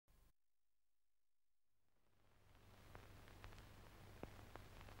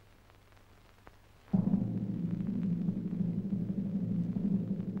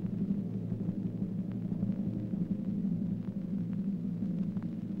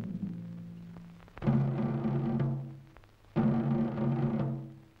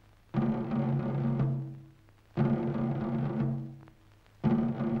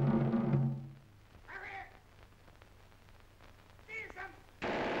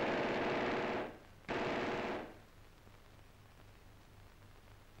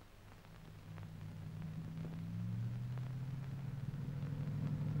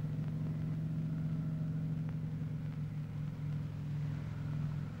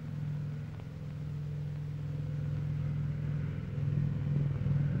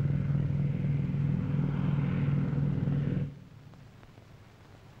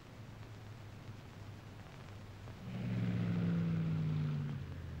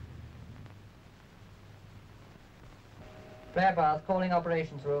Grandpa's calling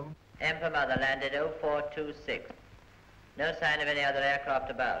operations room. Emperor Mother landed 0426. No sign of any other aircraft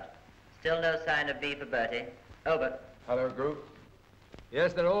about. Still no sign of B for Bertie. Over. Hello, group.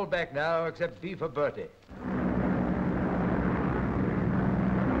 Yes, they're all back now, except B for Bertie.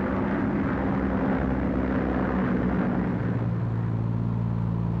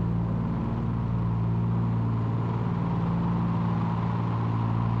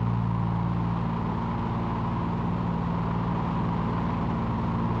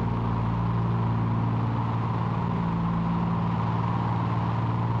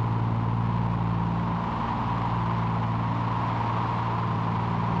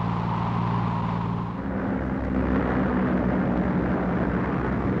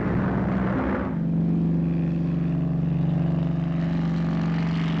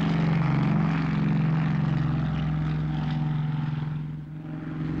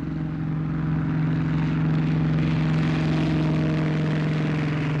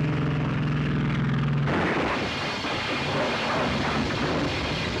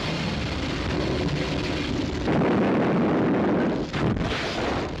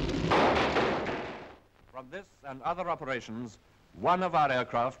 And other operations, one of our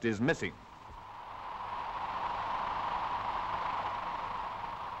aircraft is missing.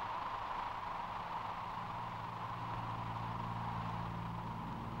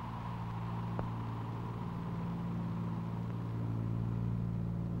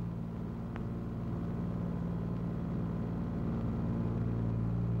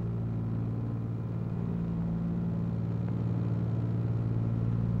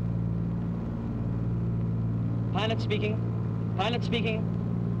 Pilot speaking. Pilot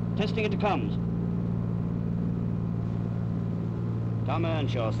speaking. Testing into comms. Tom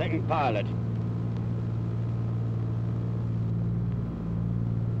Earnshaw, second pilot.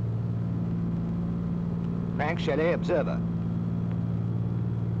 Frank Shelley, observer.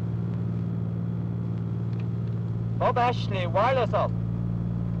 Bob Ashley, wireless up.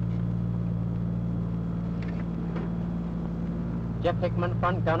 Jeff Hickman,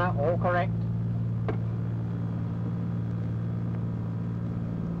 front gunner, all correct.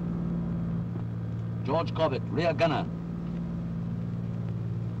 George Corbett, rear gunner.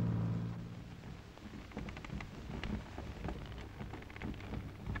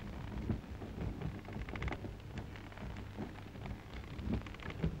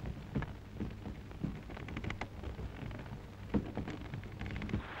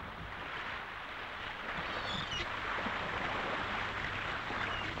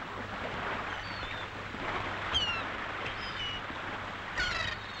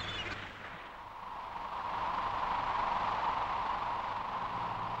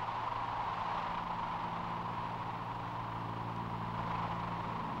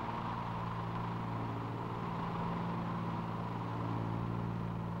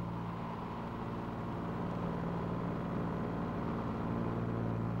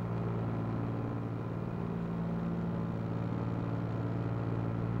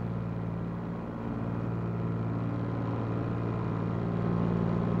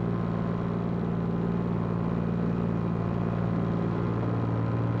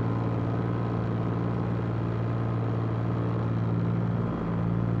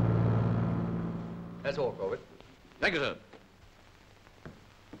 That's all, Corbett. Thank you, sir.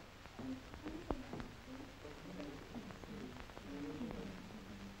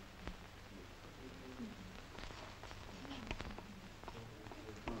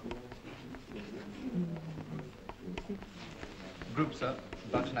 Group, sir,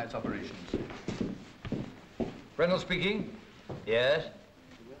 about tonight's operations. Reynolds speaking. Yes.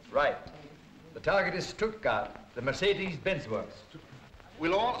 Right. The target is Stuttgart, the Mercedes-Benz Works.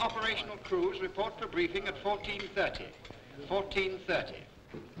 Will all operational crews report for briefing at 14:30? 14:30.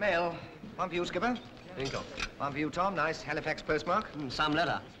 Mail. One for you, Skipper. Inco. One for you, Tom. Nice Halifax postmark. Some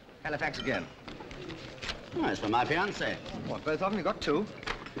letter. Halifax again. Oh, it's from my fiancée. What, both of them? You got two?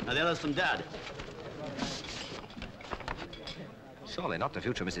 Now, the other's from Dad. Surely not the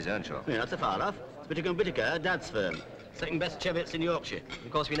future Mrs. Earnshaw. Yeah, not so far off. It's Whittaker & Whittaker, Dad's firm. Second best Chevets in Yorkshire.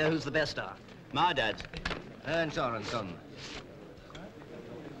 Of course, we know who's the best are. My dad's. Earnshaw and Son.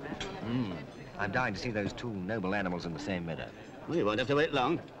 I'm dying to see those two noble animals in the same meadow. Well, you won't have to wait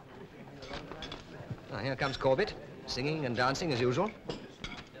long. Ah, here comes Corbett, singing and dancing as usual.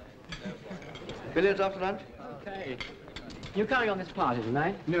 Billiards after lunch? Okay. You carry on this party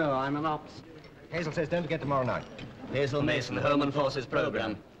tonight? No, I'm an ops. Hazel says don't forget tomorrow night. Hazel Mason, Home and Forces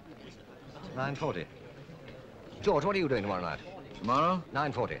program. 9:40. George, what are you doing tomorrow night? Tomorrow?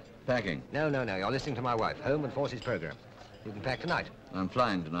 9:40. Packing. No, you're listening to my wife. Home and Forces program. You can pack tonight. I'm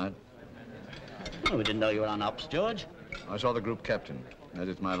flying tonight. Oh, we didn't know you were on ops, George. I saw the group captain. As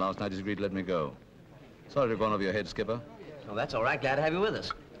it's my last night, he's agreed to let me go. Sorry to have gone over your head, Skipper. Oh, that's all right. Glad to have you with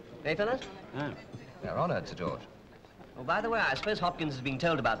us. Hey, fellas? Oh. We're honored, Sir George. Oh, by the way, I suppose Hopkins has been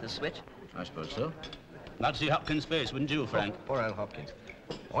told about this switch. I suppose so. Like to see Hopkins' face, wouldn't you, Frank? Oh, poor old Hopkins.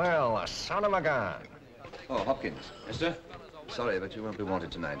 Well, a son of a gun. Oh, Hopkins. Yes, sir? Sorry, but you won't be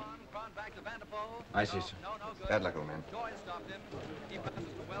wanted tonight. I see, sir. Bad luck, old man.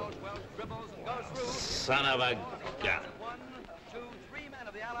 Son of a gun.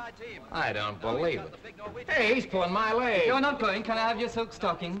 I don't believe it. Hey, he's pulling my leg. You're not going. Can I have your silk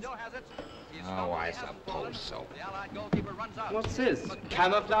stockings? Oh, I suppose so. What's this?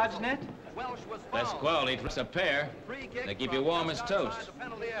 Camouflage net? Best quality tricks a pair. They keep you warm as toast.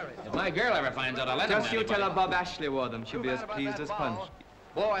 If my girl ever finds out, I'll let him. Just you tell her Bob Ashley wore them. She'll be as pleased as Punch.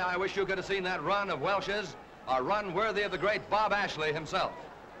 Boy, I wish you could have seen that run of Welsh's. A run worthy of the great Bob Ashley himself.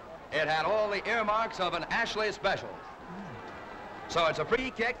 It had all the earmarks of an Ashley special. So it's a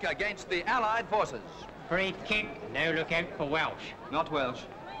free kick against the Allied forces. Free kick. Now look out for Welsh. Not Welsh.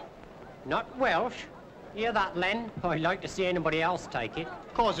 Not Welsh? Hear that, Len? I'd like to see anybody else take it.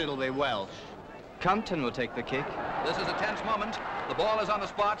 Of course it'll be Welsh. Compton will take the kick. This is a tense moment. The ball is on the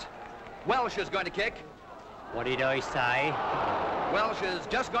spot. Welsh is going to kick. What did I say? Welsh is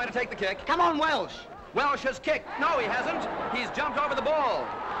just going to take the kick. Come on, Welsh! Welsh has kicked. No, he hasn't. He's jumped over the ball.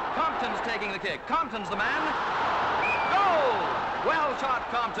 Compton's taking the kick. Compton's the man. Goal! Well shot,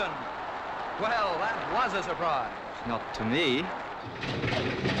 Compton. Well, that was a surprise. Not to me.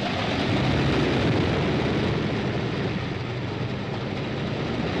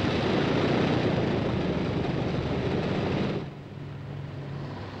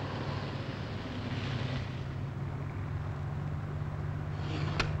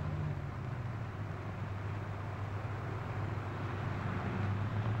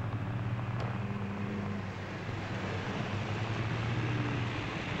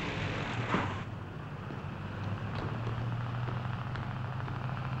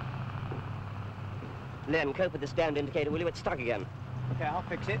 Len, cope with this damned indicator, will you? It's stuck again. Okay, I'll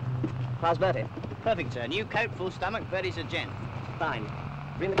fix it. How's Bertie? Perfect, sir. New coat, full stomach, Bertie's a gent. Fine.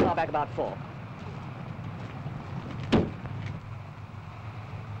 Bring the car back about 4.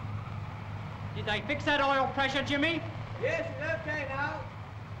 Did they fix that oil pressure, Jimmy? Yes, it's okay now.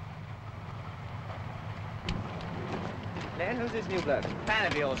 Len, who's this new bloke? Fan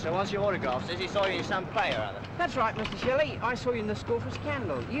of yours, sir. Wants your autograph. Says he saw you in some play or other. That's right, Mr. Shelley. I saw you in the school for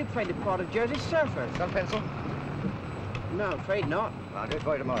Scandal. You played the part of Jersey Surfer. Some pencil? No, afraid not. I'll do it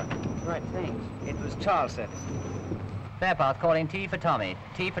for you tomorrow. Right, thanks. It was Charles service. Fairpath calling T for Tommy.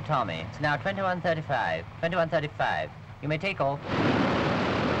 T for Tommy. It's now 21:35. 21:35. You may take off.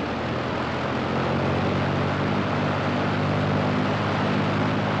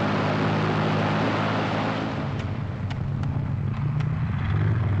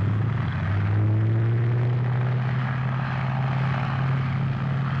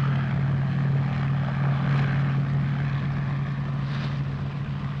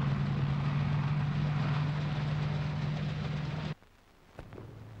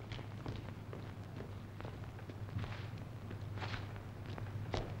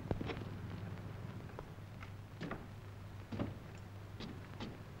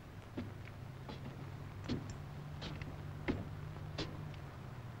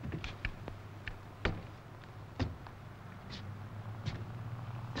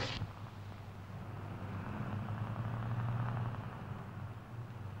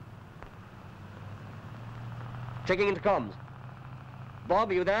 Checking into comms. Bob,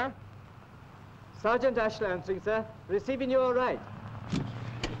 are you there? Sergeant Ashley answering, sir. Receiving you all right.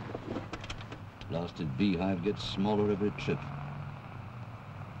 Blasted beehive gets smaller every trip.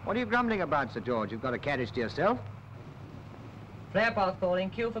 What are you grumbling about, Sir George? You've got a carriage to yourself. Fairpath calling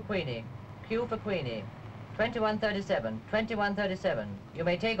Q for Queenie. Q for Queenie. 21:37. 21:37. You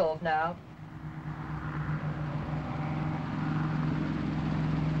may take off now.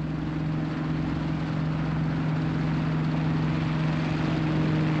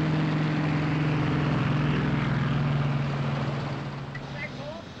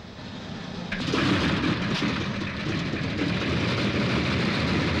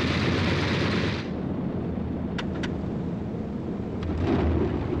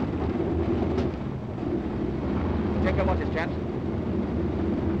 Check your watches, chaps.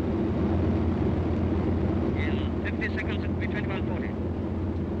 In 50 seconds, it'll be 21:40.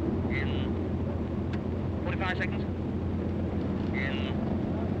 In 45 seconds. In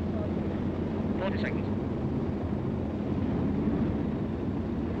 40 seconds.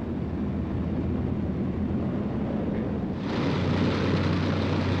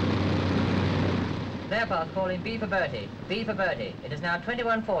 Flare path calling B for Bertie. B for Bertie. It is now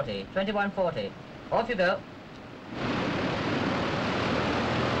 2140. 2140. Off you go.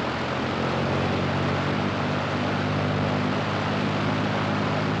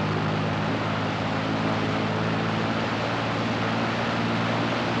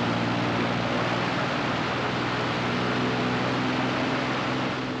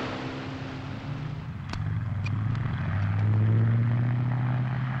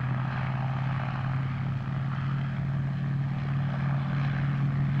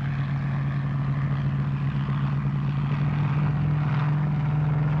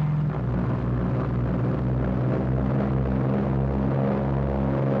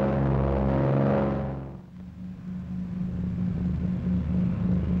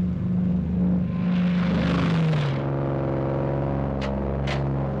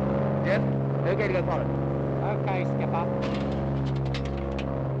 Okay to go forward. Okay, skipper.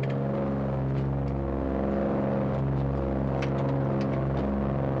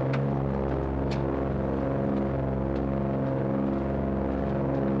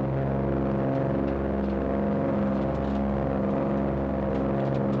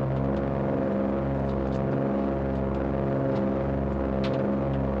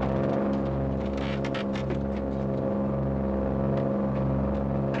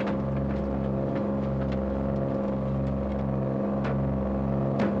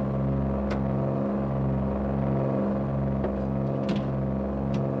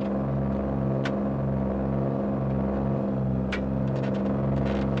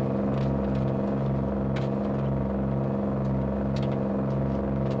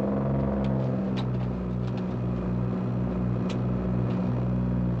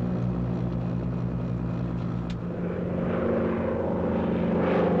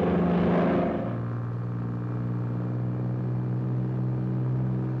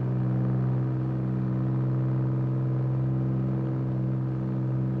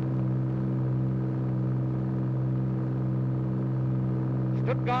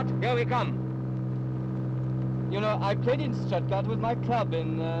 Stuttgart, here we come. You know, I played in Stuttgart with my club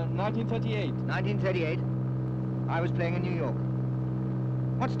in 1938. 1938? I was playing in New York.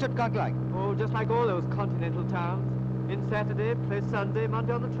 What's Stuttgart like? Oh, just like all those continental towns. In Saturday, play Sunday,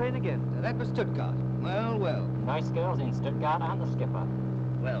 Monday on the train again. That was Stuttgart. Well, well. Nice girls in Stuttgart, and the skipper.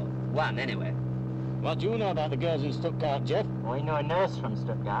 Well, one anyway. What do you know about the girls in Stuttgart, Jeff? I know a nurse from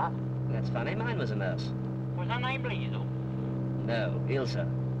Stuttgart. That's funny, mine was a nurse. Was her name Liesel? No, Ilsa.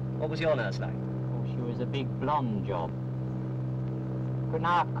 What was your nurse like? Oh, she was a big blonde job. Couldn't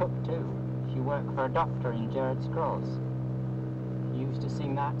half cook, too. She worked for a doctor in Gerrard's Cross. She used to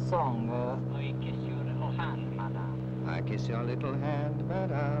sing that song, I kiss your little hand, madame. I kiss your little hand,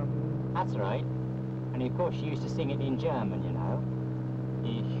 madame. That's right. And of course she used to sing it in German, you know.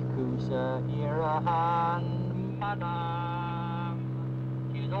 Ich küsse ihre Hand, madame.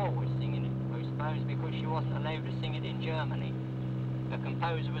 She was always singing it, I suppose, because she wasn't allowed to sing it in Germany. The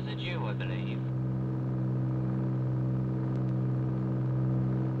composer was a Jew, I believe.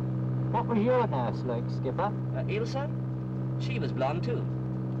 What was your nurse like, Skipper? Ilsa? She was blonde, too.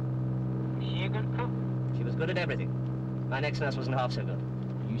 Was she a good cook? She was good at everything. My next nurse wasn't half so good.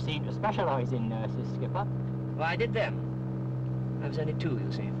 You seem to specialise in nurses, Skipper. Well, I did them. I was only 2,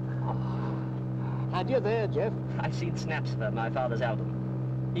 you see. Oh. Had you there, Jeff? I've seen snaps of my father's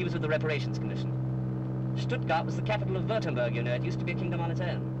album. He was with the Reparations Commission. Stuttgart was the capital of Württemberg, you know. It used to be a kingdom on its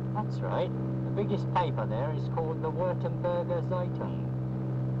own. That's right. The biggest paper there is called the Württemberger Zeitung.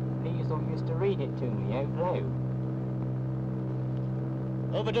 Liesel used to read it to me out loud.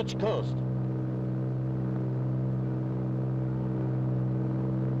 Over Dutch coast.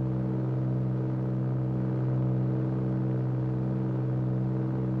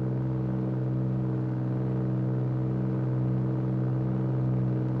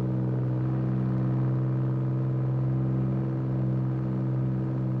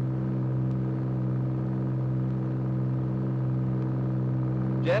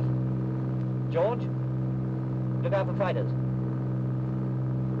 Jeff? George? Look out for fighters.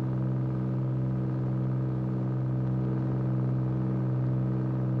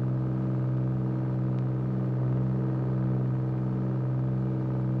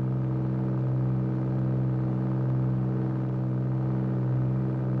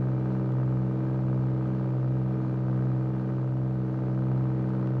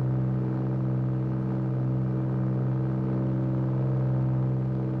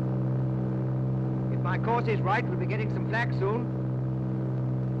 My course is right. We'll be getting some flak soon.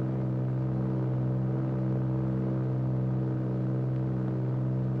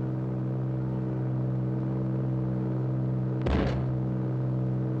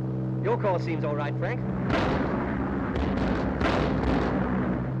 Your course seems all right, Frank.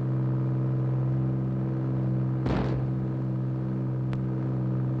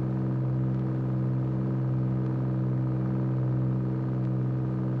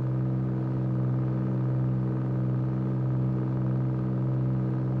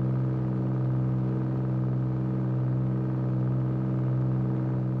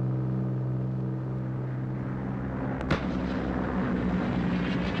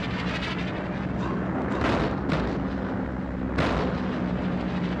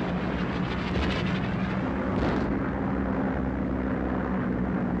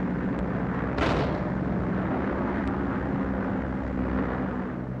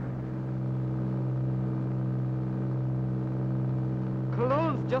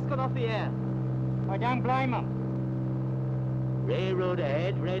 Just got off the air. I don't blame them. Railroad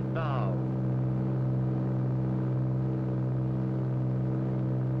ahead, red bow.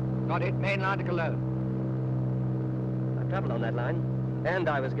 Got it, main line to Cologne. I travelled on that line, and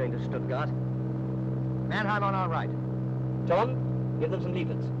I was going to Stuttgart. Mannheim on our right. John, give them some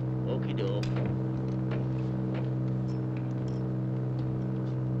leaflets. Okie doke.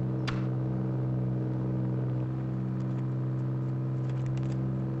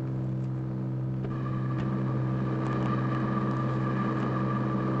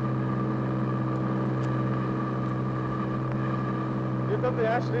 Of the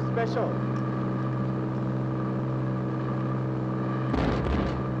Ashley Special.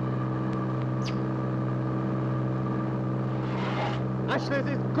 Ashley's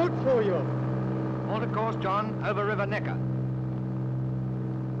is good for you. On a course, John, over River Neckar.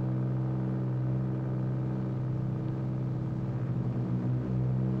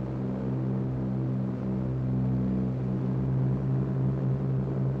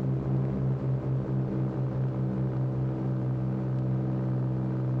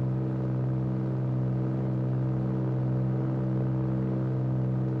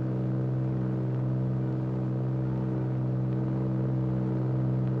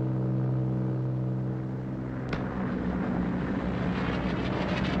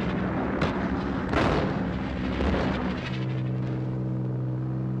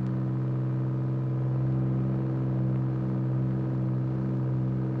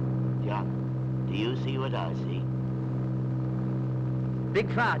 Do you see what I see? Big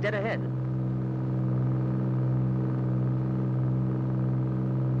fire, dead ahead.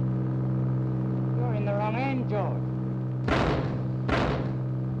 You're in the wrong end, George.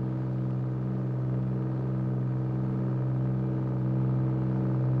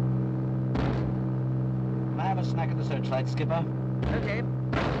 Can I have a snack at the searchlight, Skipper? Okay,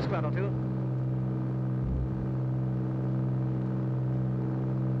 squad or two.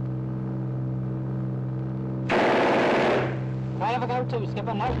 I have a go too,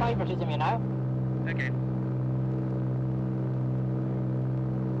 Skipper. No favouritism, you know. Okay.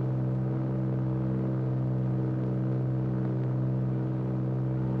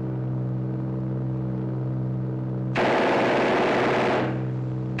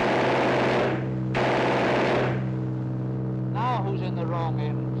 Now who's in the wrong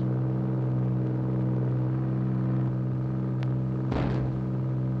end?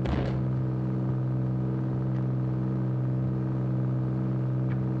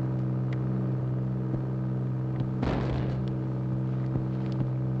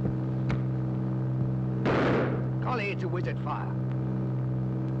 To wizard fire.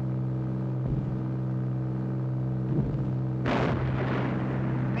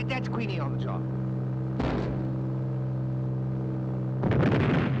 Bet that's Queenie on the top.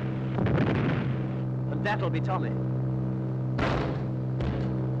 And that'll be Tommy.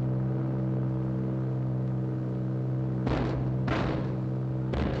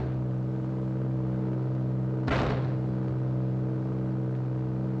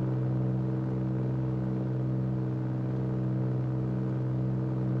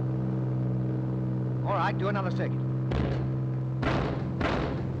 Do another circuit.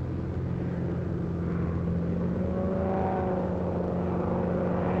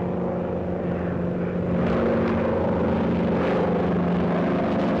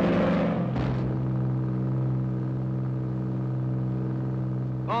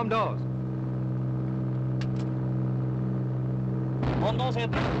 Arm doors. Arm doors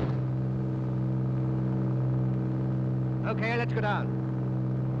open. Okay, let's go down.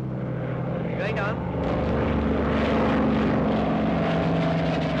 Going down.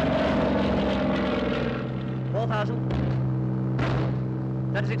 4,000.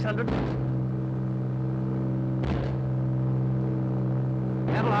 3,600.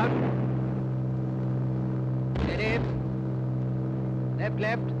 Level out. Steady. Left,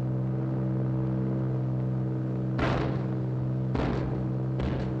 left.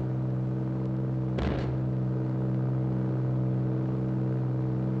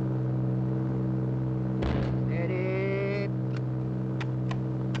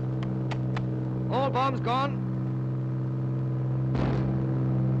 bombs gone.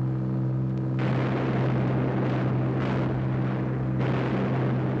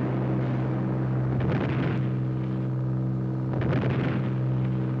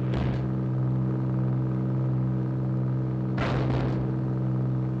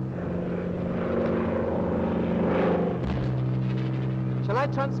 Shall I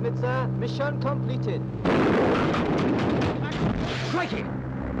transmit, sir? Mission completed. Crikey!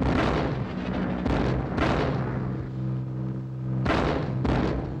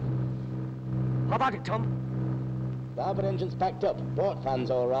 How about it, Tom? Starboard engine's packed up. Port fan's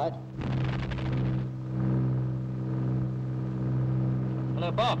all right.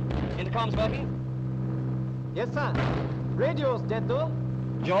 Hello, Bob. Intercom's working? Yes, sir. Radio's dead, though.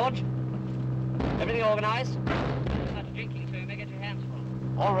 George? Everything organized? Much drinking, so you may get your hands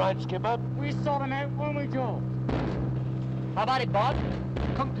full. All right, Skipper. We sort them out when we go. How about it, Bob?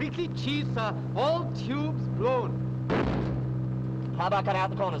 Completely cheese, sir. All tubes blown. How about cutting out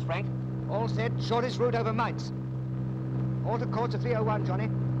the corners, Frank? All set. Shortest route over Mainz. Alter course to 301, Johnny.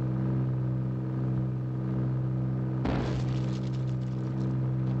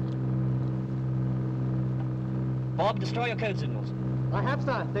 Bob, destroy your code signals. I have,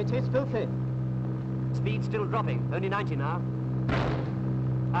 sir. They taste filthy. Speed still dropping. Only 90 now.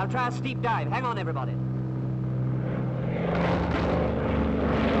 I'll try a steep dive. Hang on, everybody.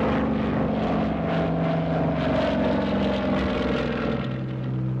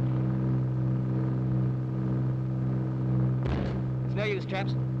 It's no use,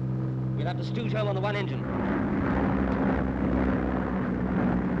 chaps. We'll have to stooge home on the one engine.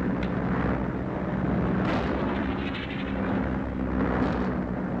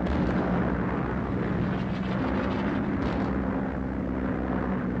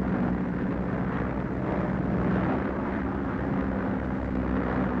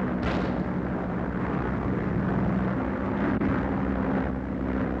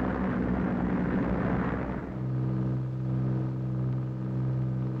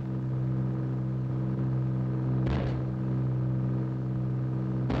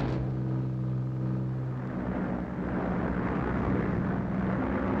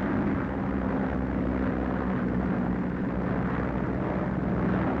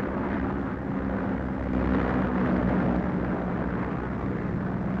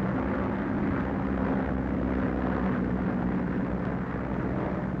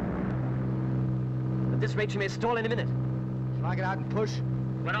 At this rate, she may stall in a minute. Shall I get out and push?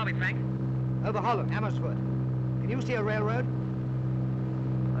 Where are we, Frank? Over Holland, Amersfoort. Can you see a railroad?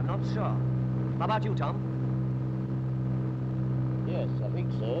 I'm not sure. How about you, Tom? Yes, I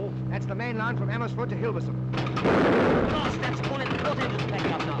think so. That's the main line from Amersfoort to Hilversum. Gosh, that's all in the port engine's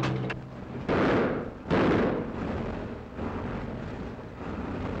packing up now.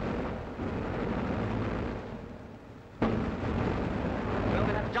 Well,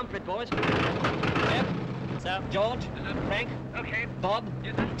 we'll have to jump for it, boys. Jeff? Sir? George? Frank? Okay. Bob?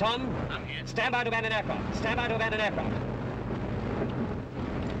 Yes, sir. Tom? I'm here. Stand by to abandon aircraft. Stand by to abandon aircraft.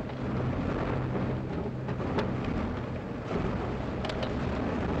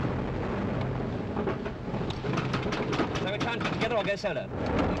 So we're trying to keep together or go solo?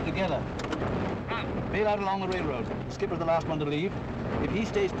 Keep together. Bail out along the railroad. The skipper's the last one to leave. If he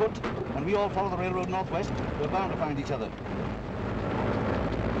stays put, and we all follow the railroad northwest, we're bound to find each other.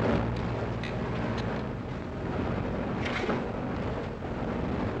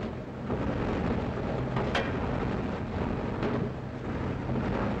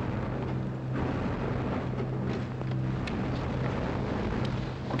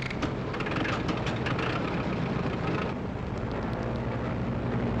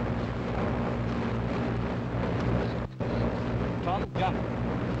 Tom, jump.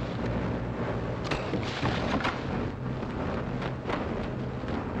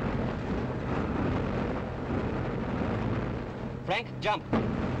 Frank, jump.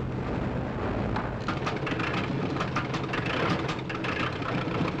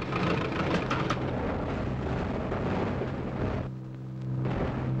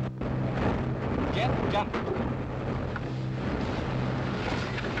 Jeff, jump.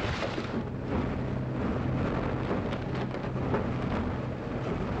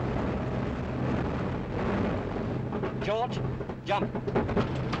 George, jump.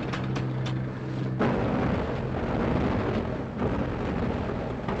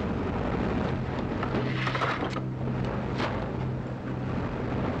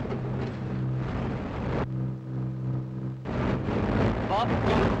 Bob,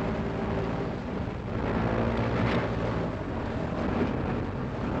 jump.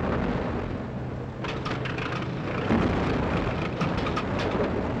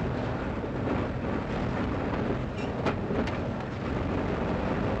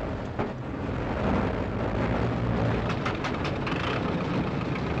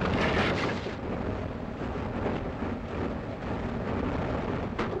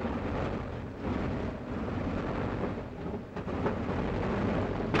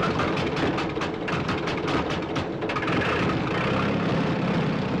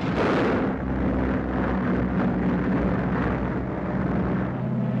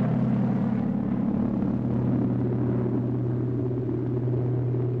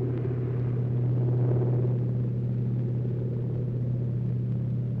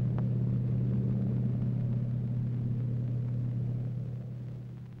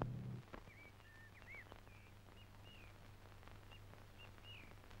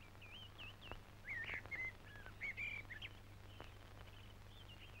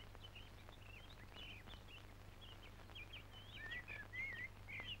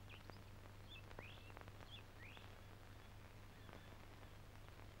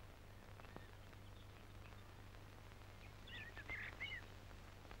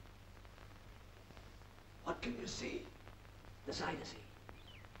 What can you see? The side of sea.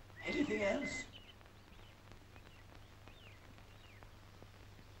 Anything else?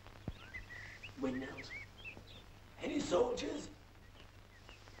 Windmills. Any soldiers?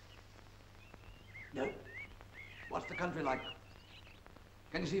 No. What's the country like?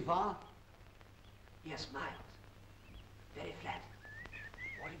 Can you see far? Yes, miles. Very flat.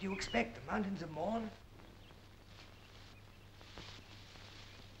 What did you expect? The mountains of Morn?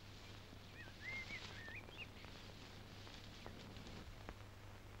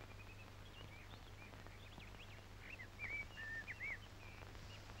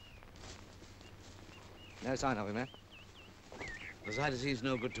 No sign of him, eh? The side of the sea's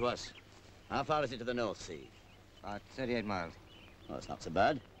no good to us. How far is it to the North Sea? 38 miles. Oh, it's not so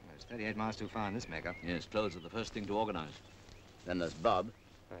bad. It's 38 miles too far in this makeup. Yes, clothes are the first thing to organize. Then there's Bob.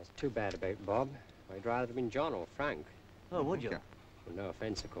 Oh, it's too bad about Bob. I'd rather have been John or Frank. Oh, would you? Well, no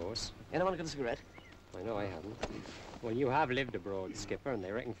offence, of course. Anyone got a cigarette? I know I haven't. Well, you have lived abroad, Skipper, and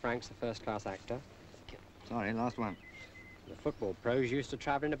they reckon Frank's a first-class actor. Sorry, last one. The football pros used to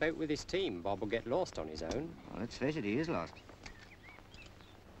travelling about with his team. Bob will get lost on his own. Well, let's face it, he is lost.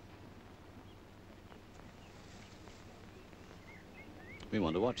 We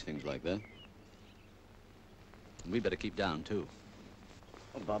want to watch things like that. And we better keep down, too.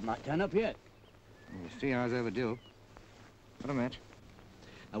 Well, Bob might turn up yet. It's 3 hours overdue. What a match.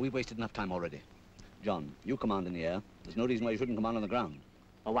 Now, we've wasted enough time already. John, you command in the air. There's no reason why you shouldn't command on the ground.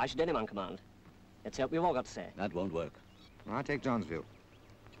 Well, why should anyone command? Let's see what we've all got to say. That won't work. Well, I'll take John's view.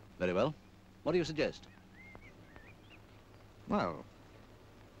 Very well. What do you suggest? Well,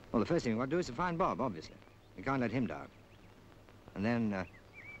 the first thing we've got to do is to find Bob, obviously. We can't let him down. And then,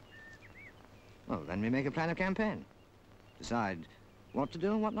 then we make a plan of campaign. Decide what to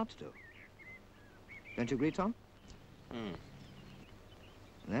do and what not to do. Don't you agree, Tom? Hmm.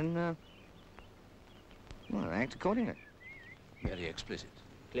 And then, act accordingly. Very explicit.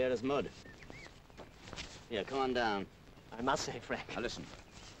 Clear as mud. Here, come on down. I must say, Frank. Now, listen.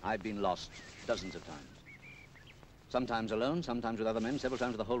 I've been lost dozens of times. Sometimes alone, sometimes with other men, several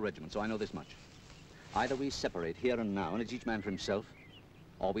times with the whole regiment, so I know this much. Either we separate here and now, and it's each man for himself,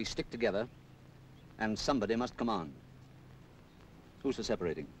 or we stick together, and somebody must command. Who's for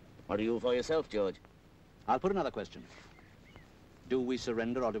separating? What are you for yourself, George? I'll put another question. Do we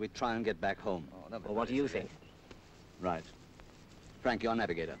surrender, or do we try and get back home? Well, what do you think? Right. Frank, you're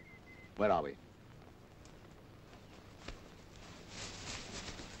navigator. Where are we?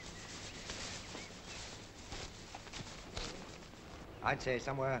 I'd say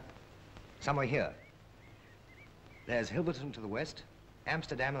somewhere here. There's Hilversum to the west,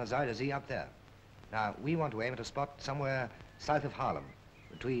 Amsterdam and the Zuider Zee up there. Now, we want to aim at a spot somewhere south of Haarlem,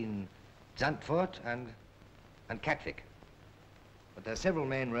 between Zandvoort and Katwijk. But there are several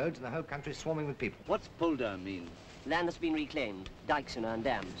main roads and the whole country's swarming with people. What's polder mean? Land that's been reclaimed, dikes and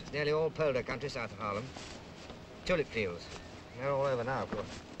dams. It's nearly all polder country south of Haarlem. Tulip fields. They're all over now, of course.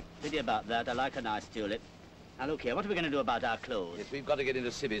 Pity about that. I like a nice tulip. Now, look here, what are we going to do about our clothes? Yes, we've got to get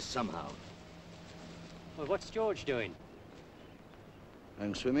into civvies somehow. Well, what's George doing?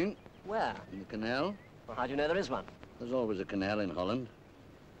 Going swimming. Where? In the canal. Well, how do you know there is one? There's always a canal in Holland.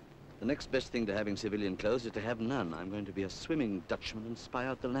 The next best thing to having civilian clothes is to have none. I'm going to be a swimming Dutchman and spy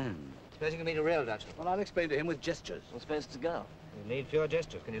out the land. Suppose you can meet a real Dutchman. Well, I'll explain to him with gestures. We're supposed to go. You need pure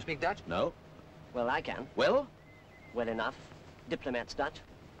gestures. Can you speak Dutch? No. Well, I can. Well? Well enough. Diplomat's Dutch.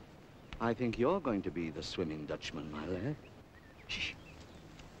 I think you're going to be the swimming Dutchman, Marlé. Shh.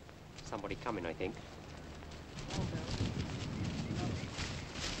 Somebody coming, I think.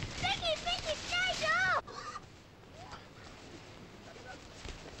 Vicky, stay off!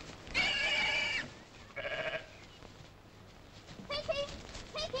 Vicky!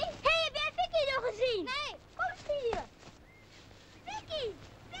 Hey, heb jij Vicky nog gezien? Nee, kom eens hier.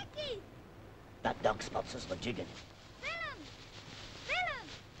 Vicky! That dog spots us for jigging. Willem!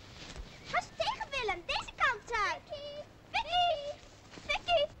 Ga eens tegen Willem, deze kant uit. Vicky!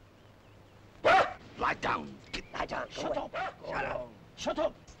 Lie down. Lie down. Shut up. Shut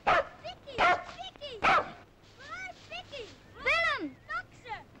up. Vicky! Waar is Vicky? Willem!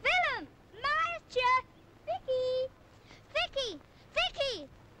 Willem! Maartje! Vicky!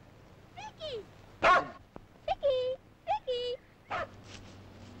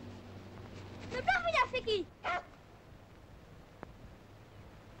 We blijven daar, Vicky!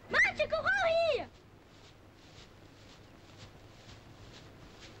 Maartje, kom gauw hier!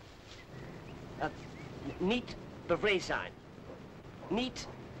 Niet bevreesd zijn. Niet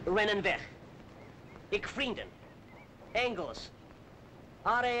rennen weg. Ik vrienden. Engels.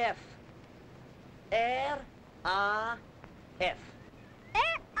 RAF. RAF! RAF.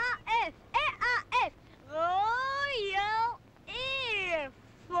 RAF!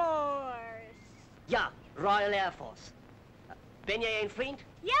 Ja, Royal Air Force. Ben jij een vriend?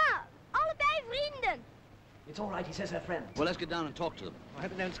 Ja, allebei vrienden. It's all right, he says they're friends. Well, let's get down and talk to them. I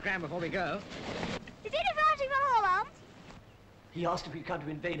hope they don't scram before we go. Is dit de versie van Holland? He asked if we come to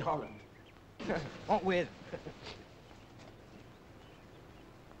invade Holland. What with?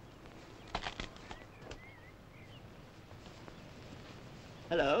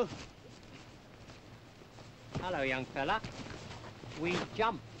 Hello. Hello, young fella. We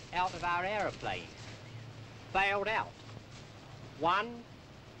jumped out of our aeroplane. Bailed out. 1,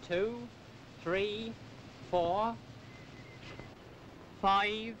 2, 3, 4,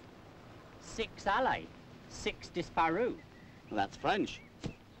 5, 6 alley, 6 disparu. Well, that's French.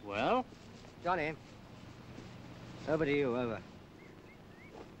 Well? Johnny. Over to you, over.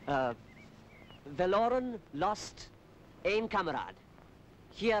 Verloren, lost, één kameraad.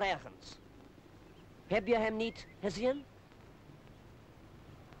 Hier ergens. Heb je hem niet gezien?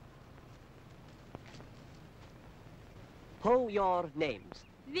 How your names?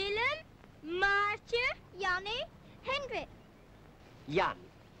 Willem, Maartje, Jannie, Hendrik. Jan.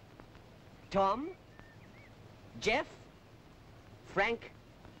 Tom. Jeff. Frank.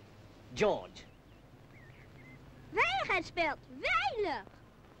 George. Veiligheid speelt. Veilig.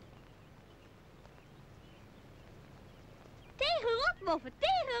 Tegen rotmoffen,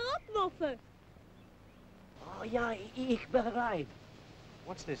 tegen rotmoffen. Oh, ja, ik begrijp.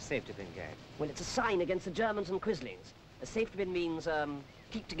 What's this safety pin game? Well, it's a sign against the Germans and Quislings. A safety pin means,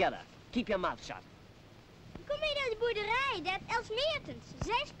 keep together. Keep your mouth shut. Kom mee naar de boerderij, dat Els Meertens.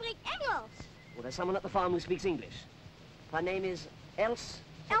 Zij spreekt Engels. Well, there's someone at the farm who speaks English. Her name is Els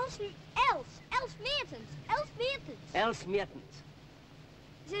Meertens. Els Meertens. Els Meertens.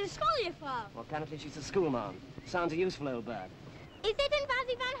 Ze is een schooljuffrouw. Well, apparently she's a schoolma'am. Sounds a useful old bird. Is dit een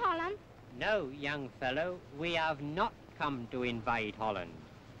invasie van Holland? No, young fellow, we have not come to invade Holland.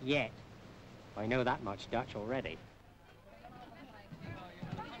 Yet. I know that much Dutch already.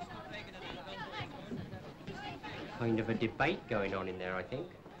 Kind of a debate going on in there, I think.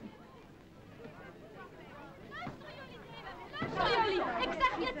 Sorry jullie, ik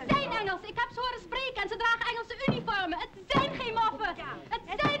zeg je, het zijn Engels. Ik heb ze horen spreken en ze dragen Engelse uniformen. Het zijn geen moffen.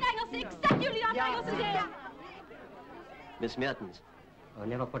 Het zijn Engelsen. Ik zeg jullie dat Engelsen zijn. Miss Mertens. I'll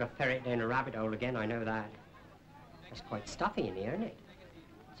never put a ferret down a rabbit hole again, I know that. It's quite stuffy in here, isn't it?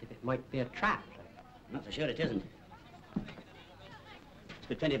 As if it might be a trap. Not so sure it isn't. There's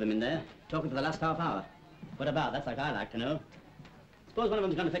been plenty of them in there, talking for the last half hour. What about? That's like I like to know. Suppose one of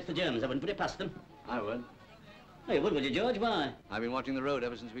them's going to fetch the Germans. I wouldn't put it past them. I would. Oh, you would you, George? Why? I've been watching the road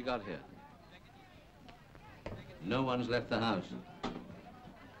ever since we got here. No one's left the house.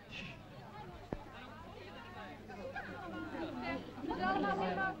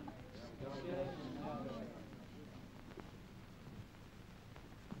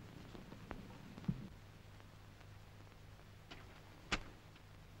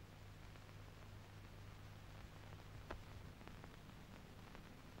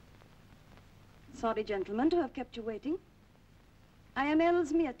 Sorry, gentlemen, to have kept you waiting. I am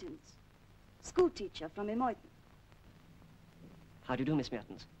Els Meertens, school teacher from Emoyton. How do you do, Miss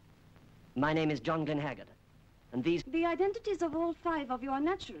Mertens? My name is John Glenhaggard, and these... The identities of all 5 of you are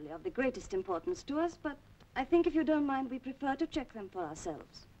naturally of the greatest importance to us, but I think if you don't mind, we prefer to check them for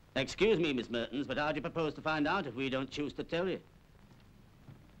ourselves. Excuse me, Miss Mertens, but how do you propose to find out if we don't choose to tell you?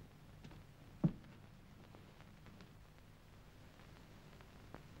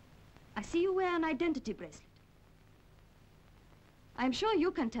 I see you wear an identity bracelet. I'm sure you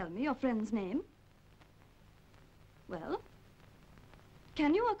can tell me your friend's name. Well,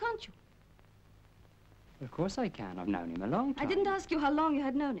 can you or can't you? Of course I can. I've known him a long time. I didn't ask you how long you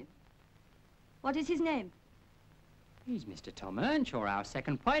had known him. What is his name? He's Mr. Tom Earnshaw, our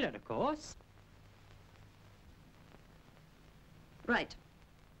second pilot, of course. Right.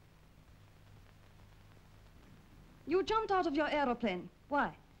 You jumped out of your aeroplane.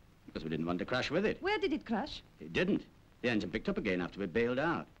 Why? Because we didn't want to crash with it. Where did it crash? It didn't. The engine picked up again after we bailed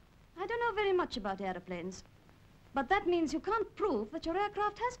out. I don't know very much about airplanes, but that means you can't prove that your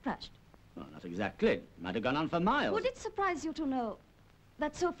aircraft has crashed. Well, not exactly. It might have gone on for miles. Would it surprise you to know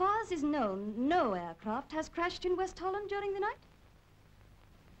that so far as is known, no aircraft has crashed in West Holland during the night?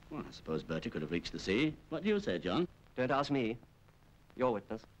 Well, I suppose Bertie could have reached the sea. What do you say, John? Don't ask me. You're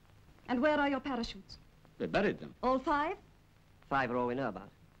witness. And where are your parachutes? They buried them. All 5? 5 are all we know about.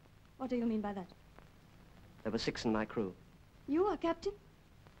 What do you mean by that? There were 6 in my crew. You are captain?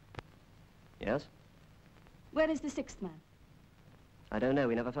 Yes? Where is the 6th man? I don't know.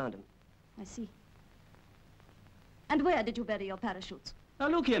 We never found him. I see. And where did you bury your parachutes? Now,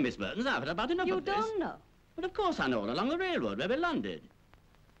 look here, Miss Mertens, I've had about enough You of this. don't know? But of course I know, along the railroad where we landed.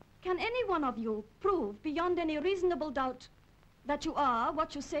 Can any one of you prove beyond any reasonable doubt that you are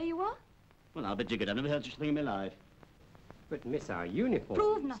what you say you are? Well, I'll bet you could. I've never heard such a thing in my life. But, miss, our uniform...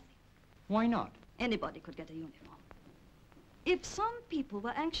 Prove nothing. Why not? Anybody could get a uniform. If some people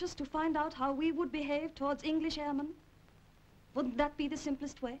were anxious to find out how we would behave towards English airmen, wouldn't that be the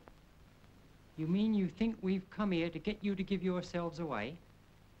simplest way? You mean you think we've come here to get you to give yourselves away?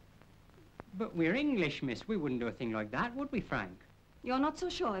 But we're English, miss. We wouldn't do a thing like that, would we, Frank? You're not so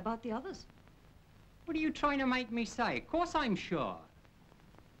sure about the others. What are you trying to make me say? Of course I'm sure.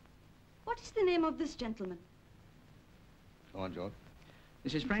 What is the name of this gentleman? Go on, George.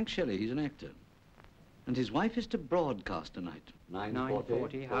 This is Frank Shelley. He's an actor. And his wife is to broadcast tonight.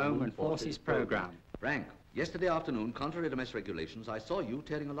 9:40, Home and Forces programme. Frank, yesterday afternoon, contrary to mess regulations, I saw you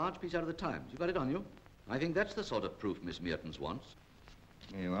tearing a large piece out of the Times. You got it on you? I think that's the sort of proof Miss Mertens wants.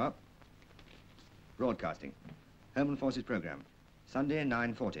 Here you are. Broadcasting. Home and Forces program. Sunday,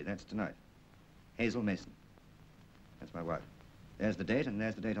 9:40. That's tonight. Hazel Mason. That's my wife. There's the date, and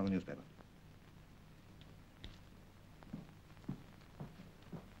there's the date on the newspaper.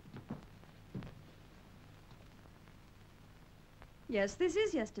 Yes, this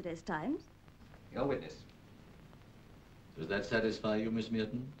is yesterday's Times. Your witness. Does that satisfy you, Miss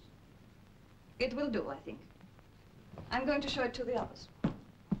Mertens? It will do, I think. I'm going to show it to the others.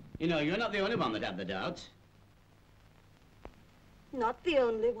 You know, you're not the only one that had the doubts. Not the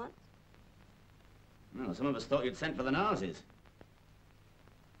only one. No, some of us thought you'd sent for the Nazis.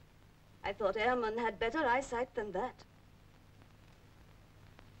 I thought airmen had better eyesight than that.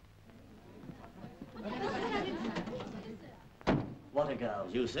 What a girl.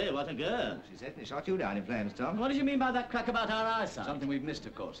 You say, what a girl. She certainly shot you down in flames, Tom. What did you mean by that crack about our eyesight? Something we've missed,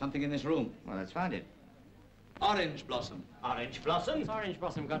 of course. Something in this room. Well, let's find it. Orange blossom. Orange blossom? What's orange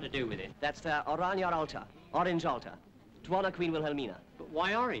blossom got to do with it? That's the Oranje altar. Orange altar. To honor Queen Wilhelmina. But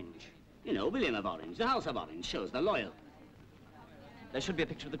why orange? You know, William of Orange, the House of Orange, shows they're loyal. There should be a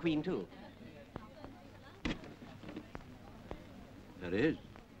picture of the Queen, too. There is.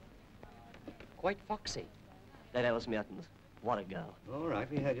 Quite foxy. There was Mertens. What a girl. All right,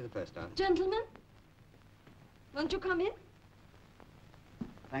 we heard you the first time. Gentlemen, won't you come in?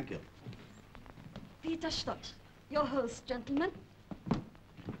 Thank you. Peter Stott, your host, gentlemen.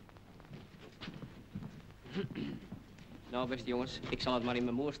 Nou, beste jongens, ik zal het maar in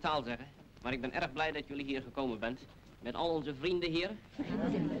mijn moerstaal zeggen. Maar ik ben erg blij dat jullie hier gekomen bent. Met al onze vrienden hier.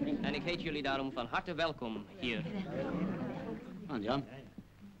 En ik heet jullie daarom van harte welkom hier. En Jan?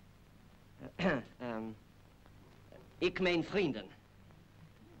 Ik mijn vrienden.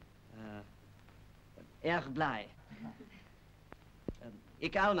 Erg blij.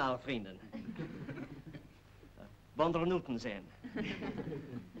 Ik allemaal vrienden. Wondernoten zijn.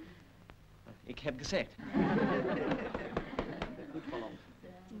 Ik heb gezegd. Goed verloop.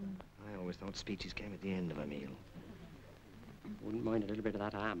 I always thought speeches came at the end of a meal. Wouldn't mind a little bit of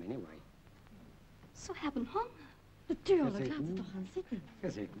that ham anyway. Ze hebben honger. Natuurlijk, laten we toch gaan zitten.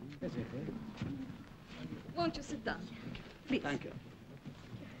 Gezitten. Won't you sit down? Please. Thank you.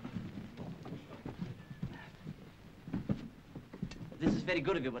 This is very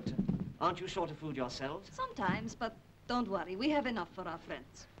good of you, but aren't you short of food yourselves? Sometimes, but don't worry. We have enough for our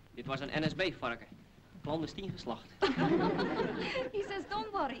friends. Dit was een NSB-varken. Clandestien geslacht. He says,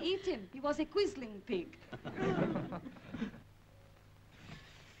 don't worry, eat him. He was a quisling pig.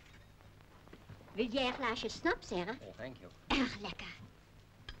 Wil jij een glaasje snaps, zeggen? Oh, thank you. Erg lekker.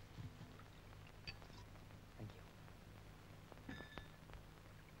 Thank you.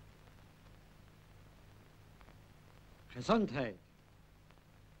 Gezondheid.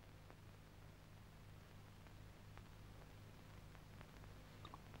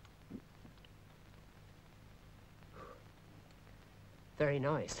 Very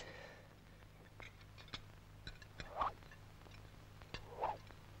nice.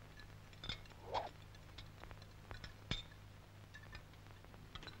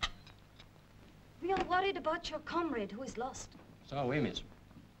 We are worried about your comrade who is lost. So we miss.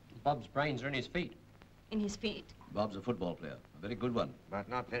 Bob's brains are in his feet. In his feet. Bob's a football player. A very good one. But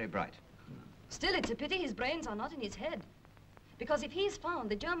not very bright. Still, it's a pity his brains are not in his head. Because if he's found,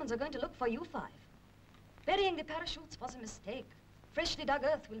 the Germans are going to look for you five. Burying the parachutes was a mistake. Freshly dug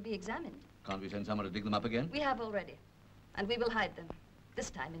earth will be examined. Can't we send someone to dig them up again? We have already. And we will hide them. This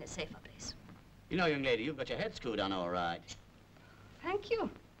time in a safer place. You know, young lady, you've got your head screwed on all right. Thank you.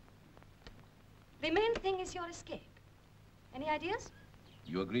 The main thing is your escape. Any ideas?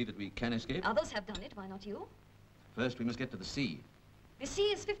 You agree that we can escape? Others have done it. Why not you? First, we must get to the sea. The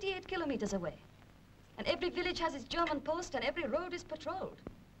sea is 58 kilometers away. And every village has its German post and every road is patrolled.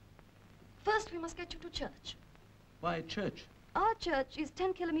 First, we must get you to church. Why church? Our church is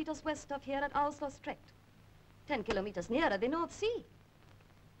 10 kilometers west of here at Auslostracht. 10 kilometers nearer the North Sea.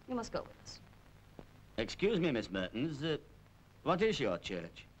 You must go with us. Excuse me, Miss Mertens. What is your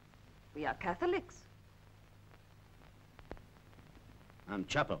church? We are Catholics. I'm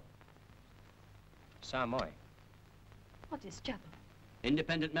chapel. So am I. What is chapel?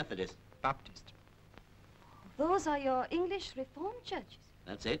 Independent Methodist. Baptist. Those are your English Reformed churches.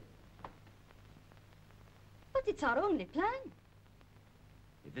 That's it. But it's our only plan.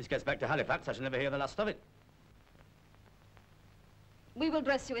 If this gets back to Halifax, I shall never hear the last of it. We will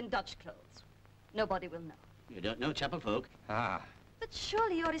dress you in Dutch clothes. Nobody will know. You don't know chapel folk? Ah. But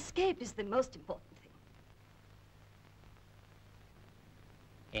surely your escape is the most important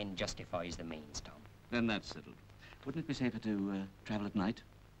thing. End justifies the means, Tom. Then that's settled. Wouldn't it be safer to travel at night?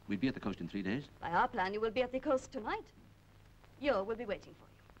 We'd be at the coast in 3 days. By our plan, you will be at the coast tonight. Hugh will be waiting for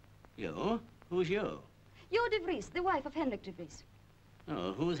you. You? Who's you? Hugh de Vries, the wife of Hendrik de Vries.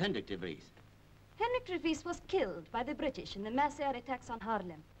 Oh, who's Hendrik de Vries? Hendrik de Vries was killed by the British in the mass air attacks on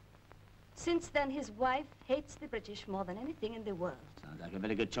Haarlem. Since then, his wife hates the British more than anything in the world. Sounds like a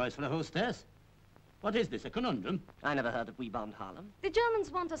very good choice for a hostess. What is this, a conundrum? I never heard that we bombed Haarlem. The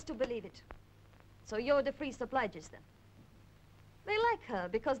Germans want us to believe it. So Hugh de Vries obliges them. They like her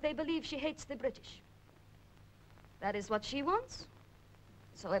because they believe she hates the British. That is what she wants,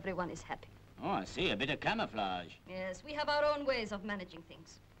 so everyone is happy. Oh, I see, a bit of camouflage. Yes, we have our own ways of managing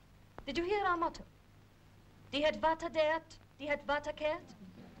things. Did you hear our motto? Die het water deert, die het water keert.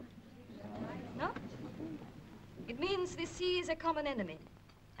 No? It means the sea is a common enemy.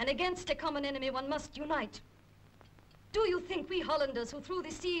 And against a common enemy, one must unite. Do you think we Hollanders who threw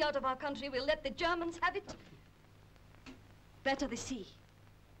the sea out of our country will let the Germans have it? Better the sea.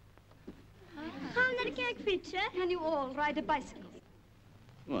 Gaan we naar de kerk fietsen? Can you all ride a bicycle?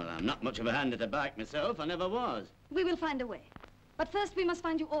 Well, I'm not much of a hand at a bike myself. I never was. We will find a way. But first we must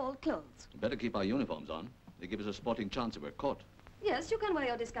find you all clothes. Better keep our uniforms on. They give us a sporting chance if we're caught. Yes, you can wear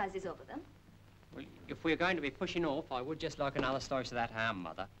your disguises over them. Well, if we're going to be pushing off, I would just like an slice of that ham,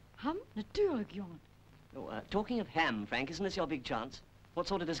 Mother. Ham? Natuurlijk, jongen. Oh, talking of ham, Frank, isn't this your big chance? What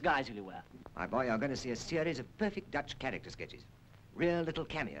sort of disguise will you wear? My boy, you're going to see a series of perfect Dutch character sketches. Real little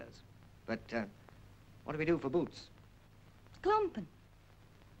cameos. But, what do we do for boots? Klompen.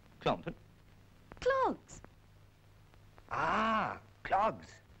 Klompen? Clogs. Ah, clogs.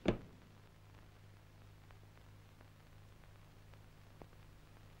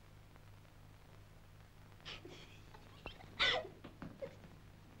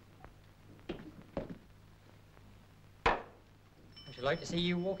 I'd like to see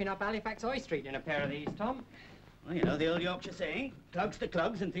you walking up Halifax High Street in a pair of these, Tom. Well, you know the old Yorkshire saying, clogs to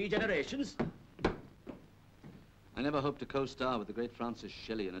clogs in 3 generations. I never hoped to co-star with the great Francis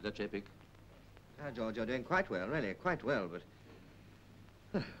Shelley in a Dutch epic. Ah, George, you're doing quite well, really, quite well,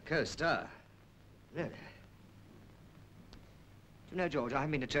 but... co-star. Really. Do you know, George, I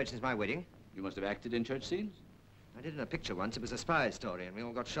haven't been to church since my wedding. You must have acted in church scenes? I did in a picture once. It was a spy story, and we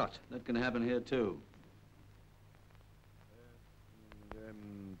all got shot. That can happen here, too.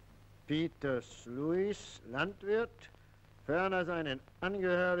 Peters Louis, Landwirt, ferner seinen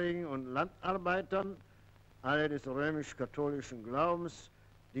Angehörigen und Landarbeitern, alle des römisch-katholischen Glaubens,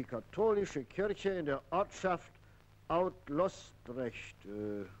 die katholische Kirche in der Ortschaft Lustrecht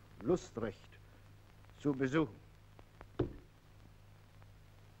zu besuchen.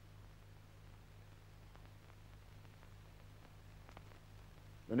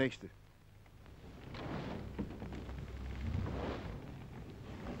 Der nächste.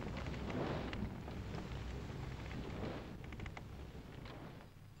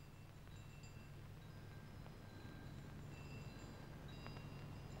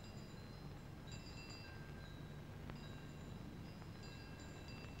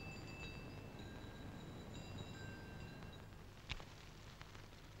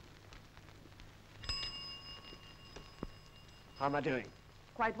 How am I doing?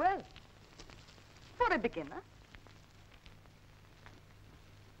 Quite well. For a beginner.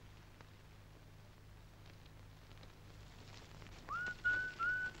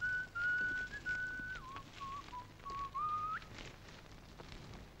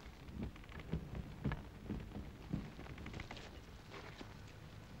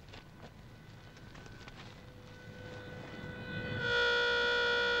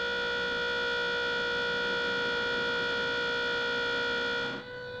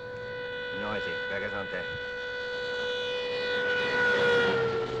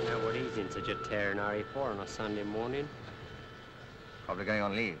 Now, what he's in such a tearing hurry for on a Sunday morning? Probably going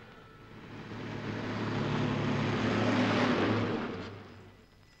on leave.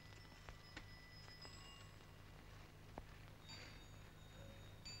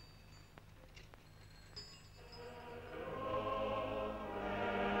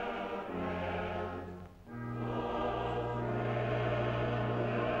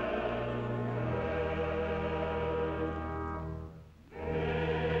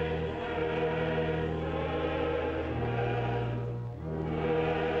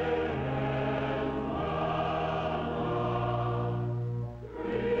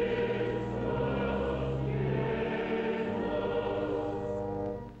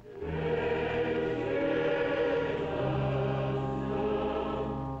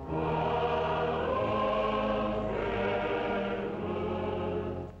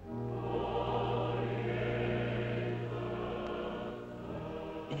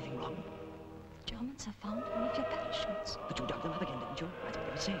 Germans have found one of your parachutes. But you dug them up again, didn't you? I thought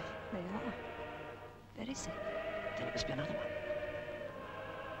they were safe. They are. Very safe. Then it must be another one.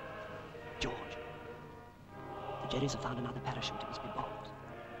 George. The Jerrys have found another parachute. It must be Bob's.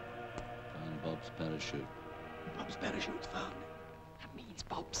 Found Bob's parachute. Bob's parachute's found. That means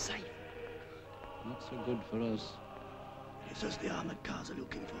Bob's safe. Not so good for us. It's us the armored cars are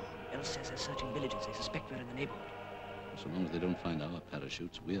looking for. Els says they're searching villages. They suspect we're in the neighborhood. So long as they don't find our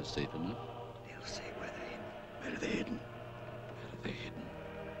parachutes, we're safe enough. They'll say where they're hidden. Where are they hidden? Where are they hidden?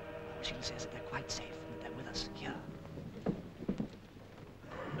 She says that they're quite safe and that they're with us here.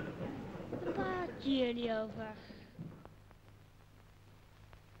 Waar jullie over?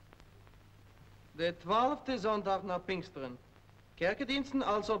 De 12e zondag na Pinksteren. Kerkendiensten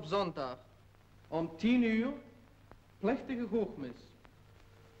als op zondag. Om 10 uur, plechtige hoogmis.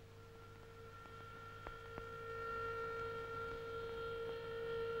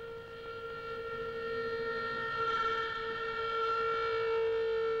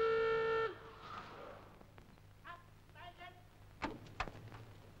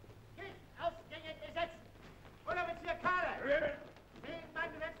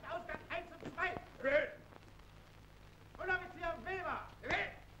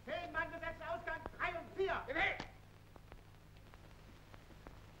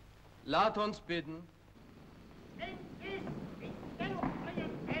 Laat ons bidden.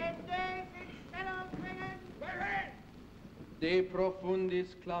 De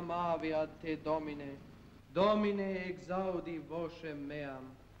profundis clamavi te Domine. Domine exaudi voce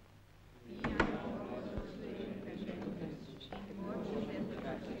meam.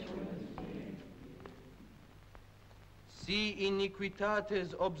 Si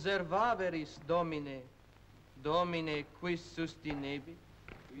iniquitates observaveris, Domine, Domine quis sustinebit?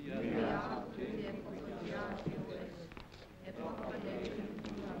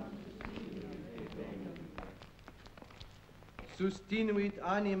 Sustinuit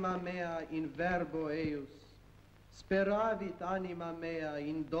anima mea in verbo eius, speravit anima mea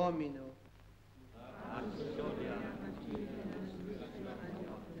in Domino.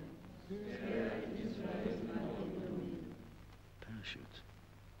 Parachutes.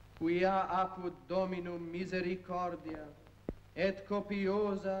 Quia apud Dominum misericordia, et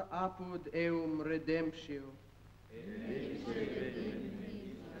copiosa apud eum redemptio.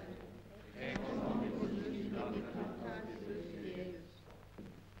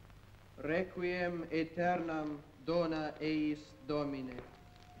 Requiem aeternam dona eis Domine.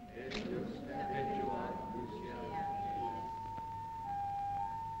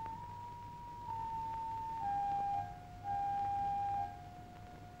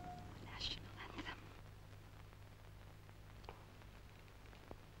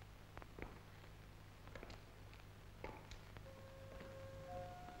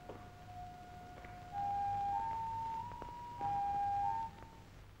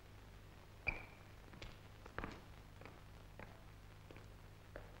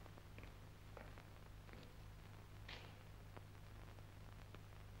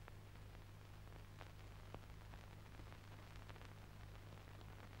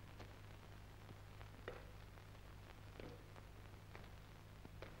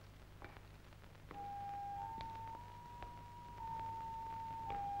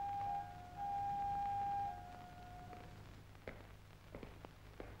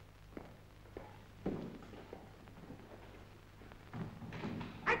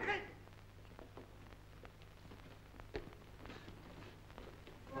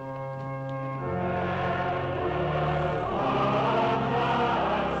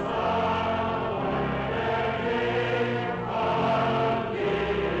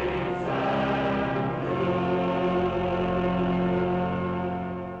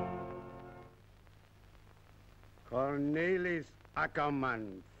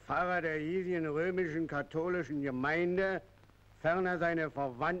 Ackermann, Pfarrer der hiesigen römischen katholischen Gemeinde, ferner seine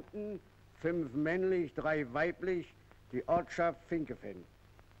Verwandten, 5 männlich, 3 weiblich, die Ortschaft Finkefen.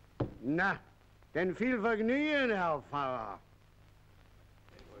 Na, denn viel Vergnügen, Herr Pfarrer.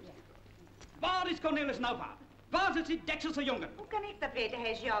 Waar is Cornelis nou, pa? Waar zit die dekselse jongen? Hoe kan ik dat weten?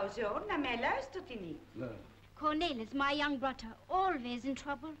 Hij is jouw zoon. Naar mij luistert hij niet. Nee. Cornelis, my young brother, always in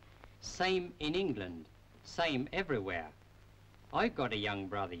trouble. Same in England. Same everywhere. I've got a young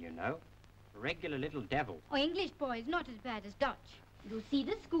brother, you know. Regular little devil. Oh, English boys, not as bad as Dutch. You see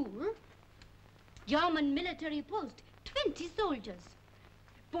the school? German military post, 20 soldiers.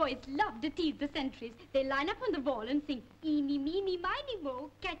 Boys love to tease the sentries. They line up on the wall and sing, "Eeny, meeny, miny, mo,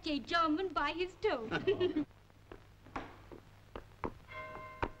 catch a German by his toe."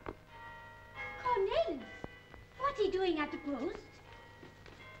 Cornelis, what are you doing at the post?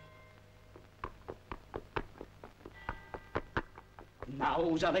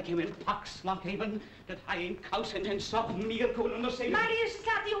 Nou zal ik hem in pak slag geven dat hij in kous en zijn sok meer kon onderzetten. Maar die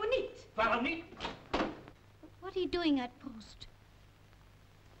slaat die jongen niet. Waarom niet? What are you doing at post?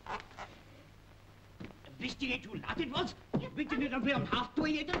 Wist je niet hoe laat het was? Weet je niet dat we om 1:30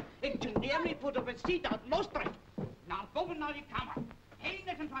 eten? Ik geneer me voor de visite uit Loosdrecht. Naar boven naar je kamer. Heen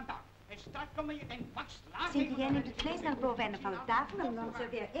is een vandaag. En straks kom je in pak slag. Zie jij neemt het vlees naar boven en van de tafel en dan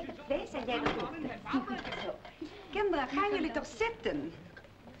serveer ik het vlees en jij de koek. Zo. Kinderen, gaan jullie toch zitten?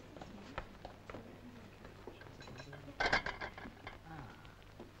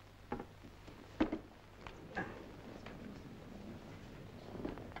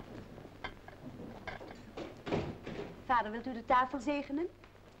 Vader, wilt u de tafel zegenen?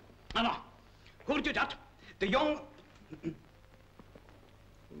 Nou, hoort u dat? De jong...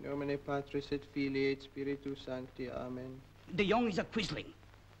 In nomine Patris et Filii et Spiritus Sancti. Amen. The young is a quisling.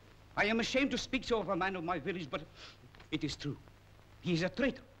 I am ashamed to speak so of a man of my village, but it is true. He is a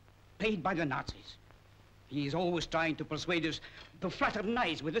traitor, paid by the Nazis. He is always trying to persuade us to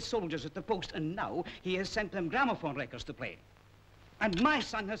fraternize with the soldiers at the post, and now he has sent them gramophone records to play. And my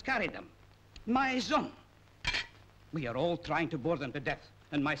son has carried them. My son. We are all trying to bore them to death,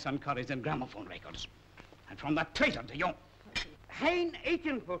 and my son carries them gramophone records. And from that traitor, de Jong. Geen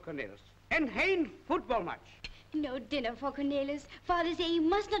eten voor Cornelis, en geen voetbalmatch. No dinner for Cornelis. Father said he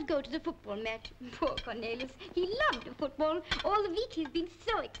must not go to the football match. Poor Cornelis. He loved the football. All the week he's been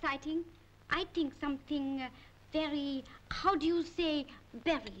so exciting. I think something very, how do you say,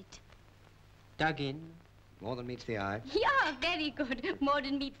 buried. Dug in, more than meets the eye. Yeah, very good. More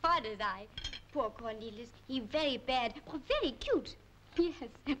than meet father's eye. Poor Cornelis. He very bad, but very cute.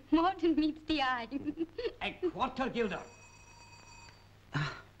 Yes, more than meets the eye. A kwartiergilder.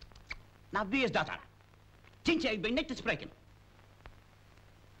 Nou, wie is dat dan? Tintje, ik ben niet te spreken.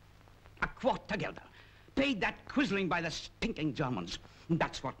 A kwartiergilder. Paid that quisling by the stinking Germans.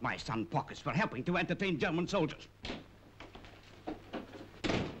 That's what my son pockets for helping to entertain German soldiers.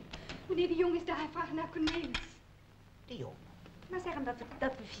 Meneer de Jong is daar, hij vraagt naar Cornelis. De Jong? Maar zeg hem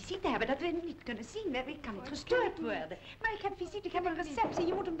dat we visite hebben, dat we hem niet kunnen zien. Ik kan niet gestoord worden. Maar ik heb visite, ik heb een receptie,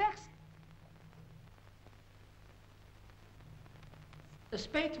 je moet hem weg. Het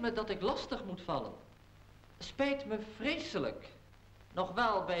spijt me dat ik lastig moet vallen. Spijt me vreselijk. Nog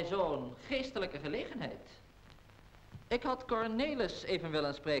wel bij zo'n geestelijke gelegenheid. Ik had Cornelis even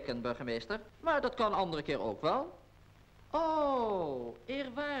willen spreken, burgemeester. Maar dat kan andere keer ook wel. Oh,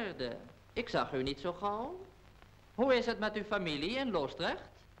 eerwaarde. Ik zag u niet zo gauw. Hoe is het met uw familie in Loosdrecht?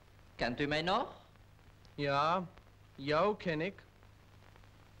 Kent u mij nog? Ja, jou ken ik.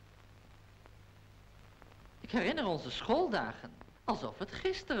 Ik herinner onze schooldagen. Alsof het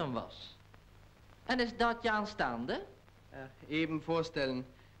gisteren was. En is dat je aanstaande? Even voorstellen.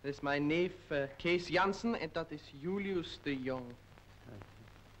 Dat is mijn neef Kees Jansen en dat is Julius de Jong.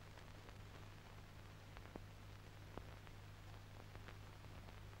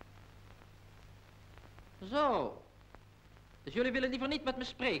 Zo. Dus jullie willen liever niet met me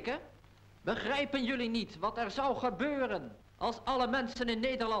spreken? Begrijpen jullie niet wat er zou gebeuren als alle mensen in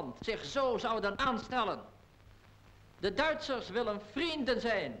Nederland zich zo zouden aanstellen? De Duitsers willen vrienden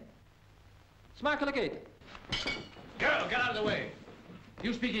zijn. Smakelijk eten. Girl, get out of the way.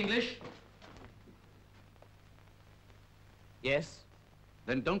 You speak English? Yes?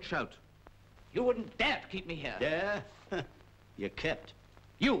 Then don't shout. You wouldn't dare to keep me here. Dare? You're kept.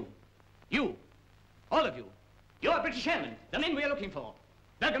 You, all of you. You're British airmen, the men we're looking for.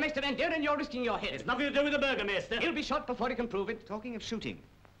 Burgermeister and Deer, and you're risking your head. It's nothing to do with the Burgermeister. He'll be shot before he can prove it. Talking of shooting.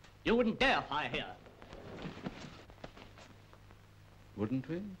 You wouldn't dare fire here. Wouldn't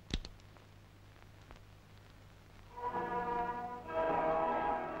we?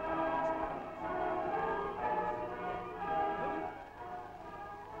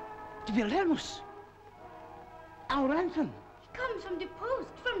 The Wilhelmus. Our anthem. He comes from the post,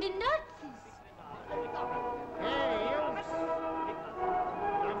 from the Nazis.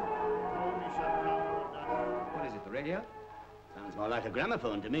 What is it, the radio? Sounds more like a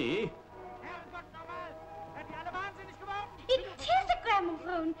gramophone to me. It is a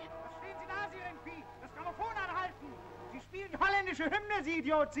gramophone. Das Grammophon anhalten! Sie spielen die holländische Hymne, Sie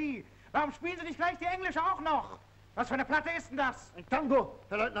Idiot, Sie! Warum spielen Sie nicht gleich die englische auch noch? Was für eine Platte ist denn das? Ein Tango,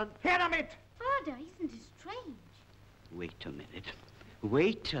 Herr Leutnant. Her damit! Father, isn't it strange? Wait a minute.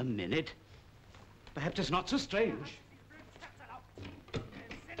 Wait a minute. Perhaps it's not so strange.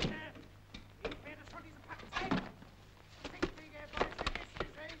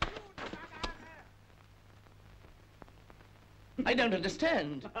 I don't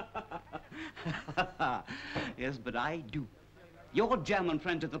understand. Yes, but I do. Your German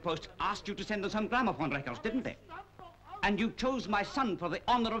friends at the post asked you to send them some gramophone records, didn't they? And you chose my son for the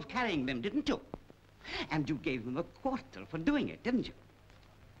honor of carrying them, didn't you? And you gave him a quarter for doing it, didn't you?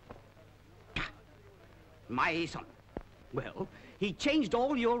 My son. Well, he changed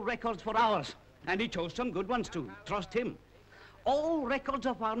all your records for ours. And he chose some good ones too. Trust him. All records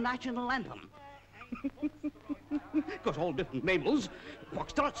of our national anthem. Got all different labels,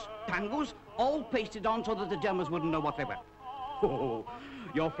 foxtrots, tangos, all pasted on so that the Germans wouldn't know what they were. Oh,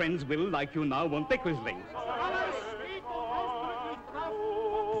 your friends will like you now, won't they, Quisling?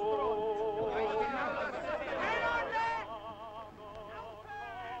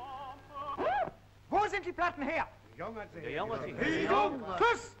 Wo sind die Platten her? The young was here. The young!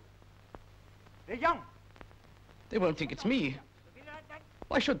 Kuss! The young! They won't think it's me.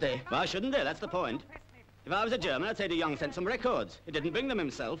 Why should they? Why shouldn't they? That's the point. If I was a German, I'd say De Jong sent some records. He didn't bring them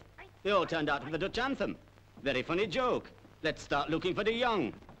himself. They all turned out for the Dutch anthem. Very funny joke. Let's start looking for De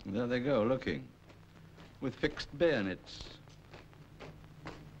Jong. There they go, looking. With fixed bayonets.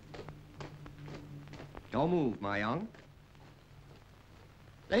 Don't move, my young.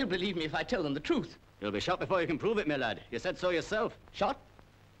 They'll believe me if I tell them the truth. You'll be shot before you can prove it, my lad. You said so yourself. Shot?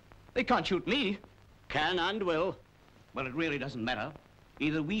 They can't shoot me. Can and will. Well, it really doesn't matter.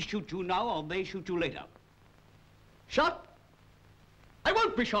 Either we shoot you now or they shoot you later. Shot? I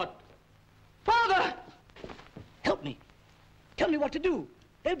won't be shot. Father! Help me. Tell me what to do.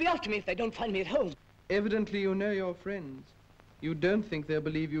 They'll be after me if they don't find me at home. Evidently you know your friends. You don't think they'll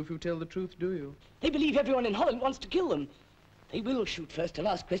believe you if you tell the truth, do you? They believe everyone in Holland wants to kill them. They will shoot first and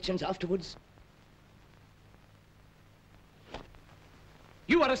ask questions afterwards.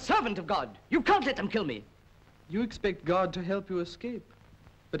 You are a servant of God. You can't let them kill me. You expect God to help you escape.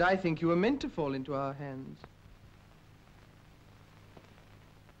 But I think you were meant to fall into our hands.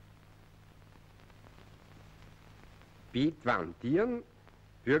 Piet van Dieren,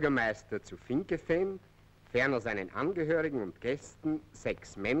 Bürgermeister zu Vinkeveen, ferner seinen Angehörigen und Gästen,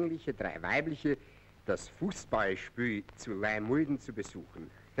 6 männliche, 3 weibliche, das Fußballspiel zu Leimulden zu besuchen.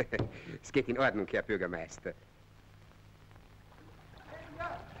 Es geht in Ordnung, Herr Bürgermeister.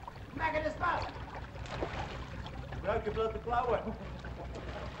 Maak het vast. Welke blote klauwen?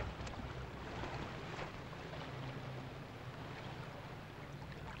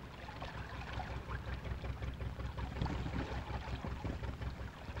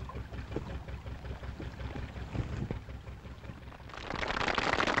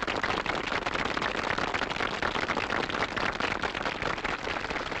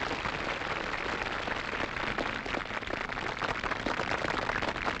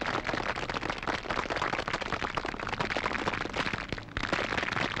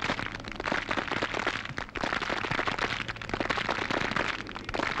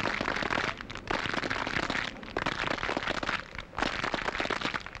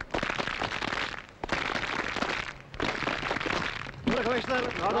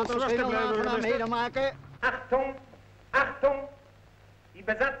 Achtung! Achtung! Die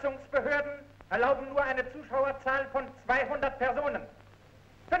Besatzungsbehörden erlauben nur eine Zuschauerzahl von 200 Personen.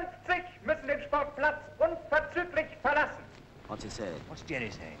 50 müssen den Sportplatz unverzüglich verlassen. What's he say? What's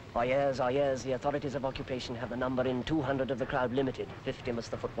Jerry say? Yes, the authorities of occupation have the number in 200 of the crowd limited. 50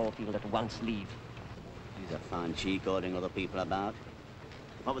 must the football field at once leave. He's a fine cheek ordering other people about.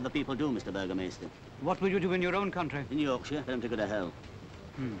 What would the people do, Mr. Burgermeister? What would you do in your own country? In Yorkshire, tell them to go to hell.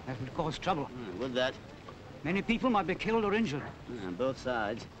 That would cause trouble. Would that? Many people might be killed or injured. On both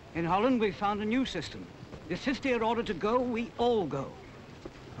sides. In Holland, we found a new system. If 50 are ordered to go, we all go.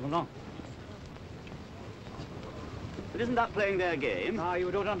 Come along. But isn't that playing their game? Ah, you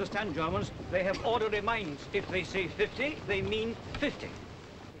don't understand, Germans. They have orderly minds. If they say 50, they mean 50.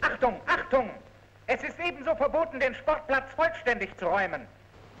 Achtung! Achtung! Es ist ebenso verboten, den Sportplatz vollständig zu räumen.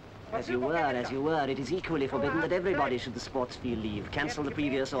 As you were. It is equally forbidden that everybody should the sports field leave. Cancel the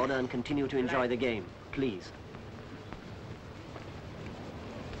previous order and continue to enjoy the game. Please.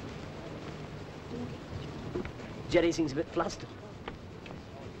 Jerry seems a bit flustered.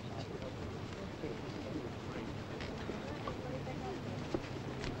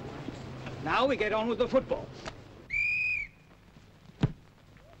 Now we get on with the football.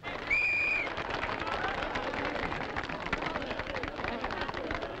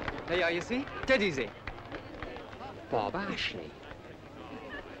 There you see? Dead easy. Bob Ashley.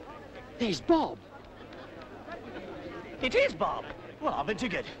 There's Bob. It is Bob. Well, I've been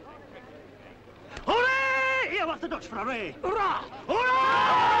ticket. Hooray! Hier was de Dutch for hooray! Hoera!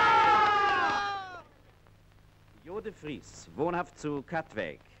 Hoera! Jode Vries, wohnhaft zu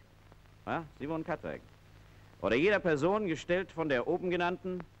Katwijk. Ja, Sie wohnen Katwijk. Oder jeder Person gestellt von der oben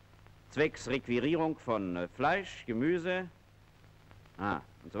genannten, zwecks Requirierung von Fleisch, Gemüse,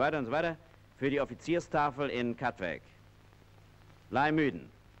 und so weiter, für die Offizierstafel in Katwijk. Leihmüden.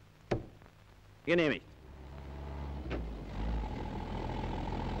 Genehmigt.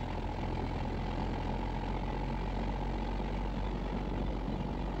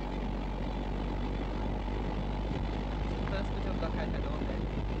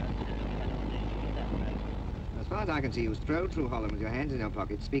 As far as I can see, you strolled through Holland with your hands in your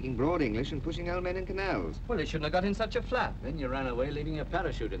pockets, speaking broad English and pushing old men in canals. Well, you shouldn't have got in such a flap. Then you ran away, leaving your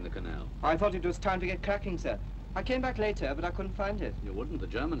parachute in the canal. I thought it was time to get cracking, sir. I came back later, but I couldn't find it. You wouldn't. The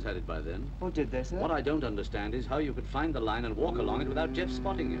Germans had it by then. Oh, did they, sir? What I don't understand is how you could find the line and walk along it without Jeff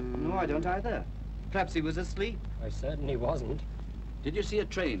spotting you. No, I don't either. Perhaps he was asleep. I certainly wasn't. Did you see a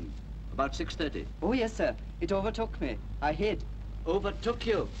train? About 6:30. Oh, yes, sir. It overtook me. I hid. Overtook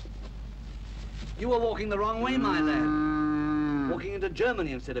you? You were walking the wrong way, my lad. Walking into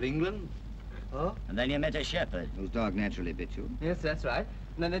Germany instead of England. Oh? And then you met a shepherd. Whose dog naturally bit you. Yes, that's right.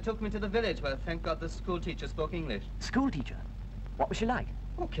 And then they took me to the village where, thank God, the school teacher spoke English. School teacher? What was she like?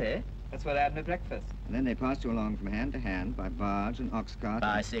 Okay. That's where I had my breakfast. And then they passed you along from hand to hand by barge and ox cart.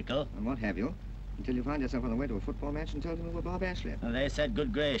 Bicycle. And what have you, until you found yourself on the way to a football match and told them you were Bob Ashley. And they said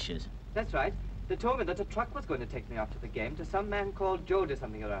good gracious. That's right. They told me that a truck was going to take me after the game to some man called Joe or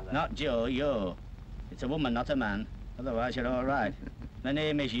something or other. Not Joe, Yo. It's a woman, not a man. Otherwise, you're all right. My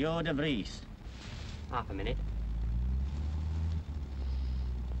name is Hugh de Vries. Half a minute.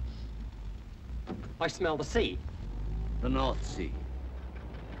 I smell the sea. The North Sea.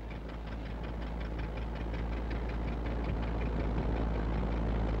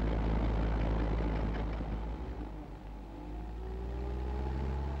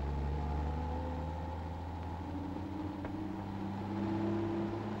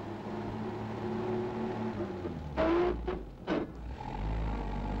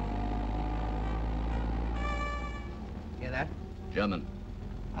 Hear that? German.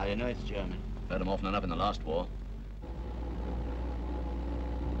 How do you know it's German? Heard them often enough in the last war.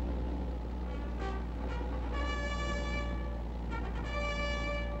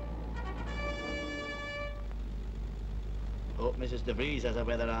 Hope Mrs. de Vries has a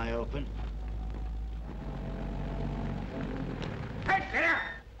weather eye open. Hey, there!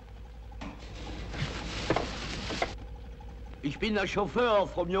 Ich bin der Chauffeur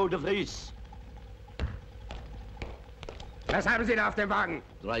von Hugh de Vries. Was haben Sie da auf dem Wagen?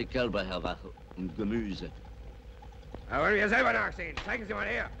 3 Kälber, Herr Wache, und Gemüse. Da wollen wir selber nachsehen. Zeigen Sie mal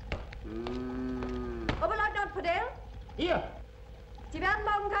her. Oberleutnant Podell? Hier. Sie werden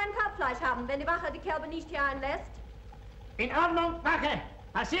morgen kein Kalbfleisch haben, wenn die Wache die Kälber nicht hier einlässt. In Ordnung, Wache.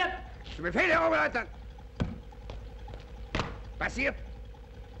 Passiert. Zu Befehl, Herr Oberleutnant. Passiert.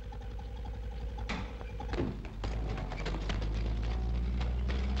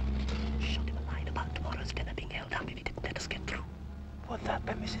 Showed him a line about tomorrow's dinner being held up if he didn't let us get through. Would that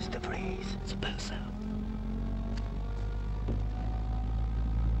be Mrs. de Vries? Suppose so.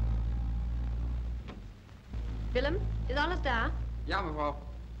 Willem, is alles daar? Ja, mevrouw.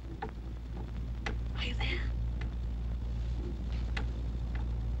 Are you there?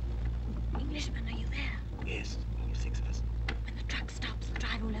 Englishman, are you there? Yes, only 6 of us. When the truck stops, the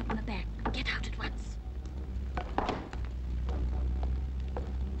driver will open the back. Get out at once.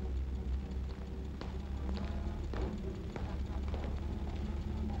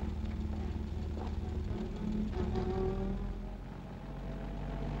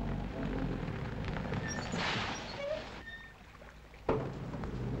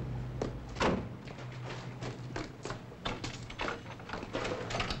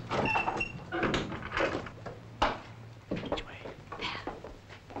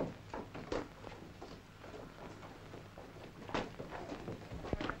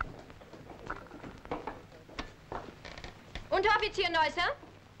 Unteroffizier Neusser?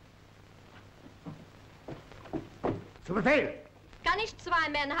 Zu Befehl. Kann ich 2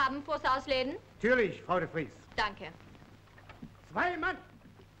 Männer haben vors Ausleden? Natürlich, Frau de Vries. Danke. 2 Mann.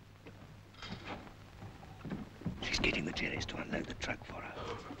 She's getting the Jerrys to unload the truck for her.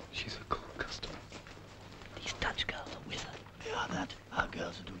 She's a cool customer. These Dutch girls are with her. They are that. Our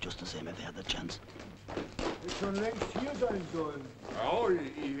girls would do just the same if they had the chance. Wird schon längst hier sein sollen. Ja, ich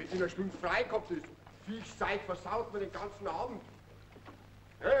hätte in einer Stunde frei gehabt. Das Viehzeug versaut mir den ganzen Abend.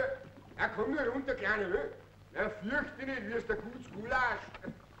 Ja, komm nur runter, Kleine. Na, fürchte nicht, wie ist der gutes Gulasch.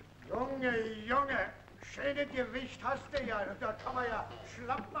 Junge, Junge, schönes Gewicht hast du ja. Da kann man ja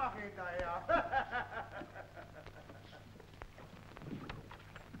schlapp machen hinterher.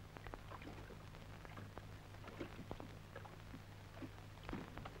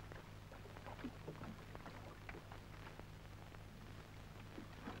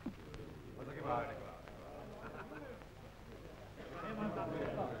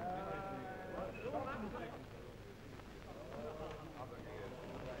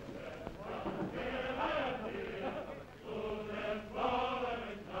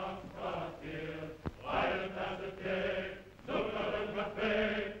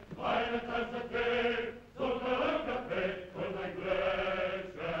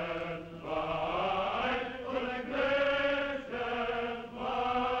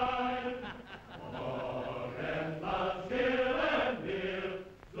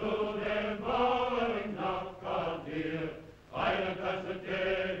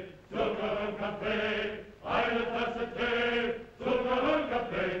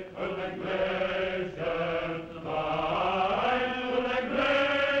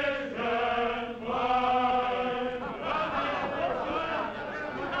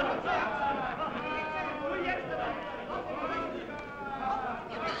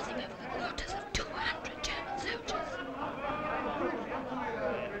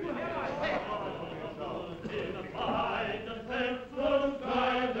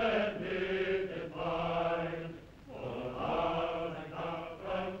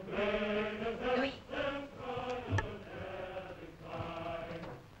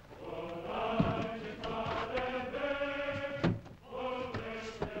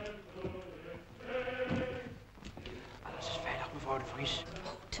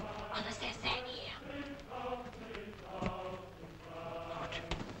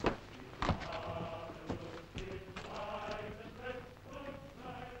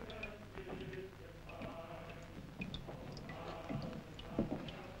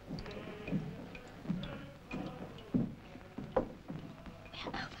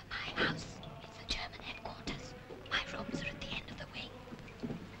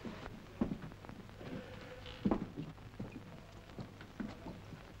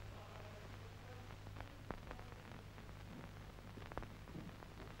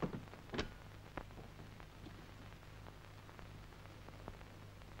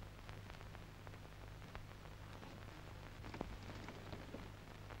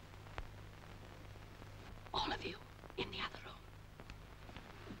 In the other room.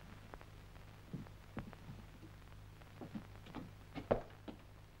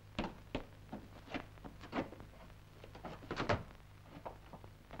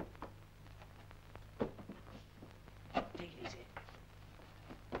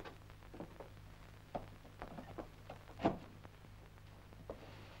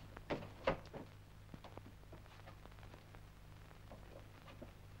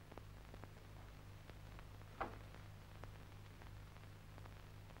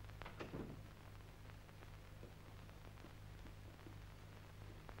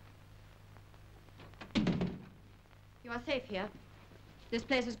 You are safe here. This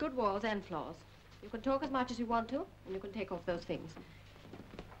place has good walls and floors. You can talk as much as you want to, and you can take off those things.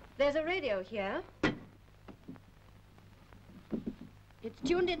 There's a radio here. It's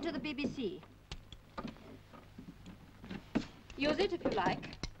tuned into the BBC. Use it if you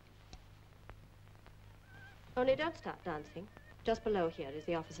like. Only don't start dancing. Just below here is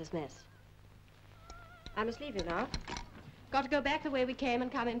the officers' mess. I must leave you now. Got to go back the way we came and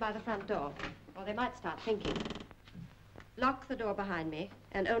come in by the front door, or they might start thinking. Lock the door behind me,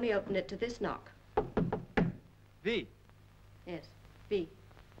 and only open it to this knock. V? Yes, V.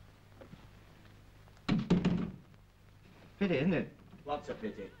 Pity, isn't it? What's a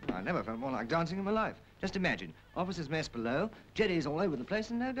pity? I never felt more like dancing in my life. Just imagine, officers' mess below, jetties all over the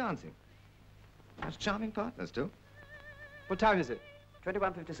place, and no dancing. That's charming partners, too. What time is it?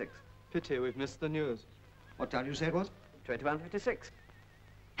 21:56. Pity, we've missed the news. What time did you say it was? 21:56.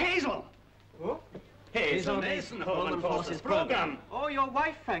 Hazel! Who? Hazel Mason, Home and Forces program. Oh, your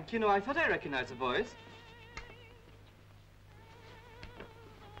wife, Frank. You know, I thought I recognized the voice.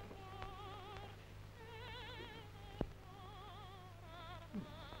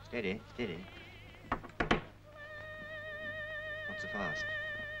 Steady, steady. Not so fast.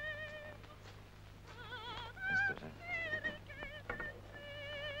 That's better.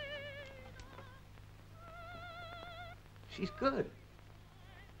 She's good.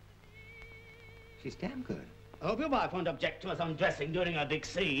 She's damn good. I hope your wife won't object to us undressing during our big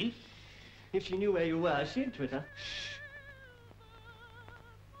scene. If she knew where you were, she'd twitter. Shh.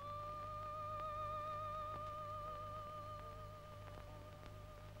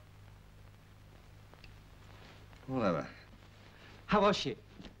 All over. How was she?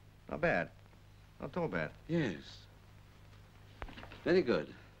 Not bad. Not at all bad. Yes. Very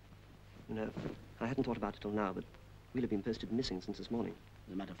good. No, I hadn't thought about it till now, but we'll have been posted missing since this morning.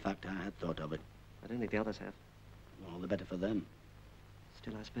 As a matter of fact, I had thought of it. I don't think the others have. All the better for them.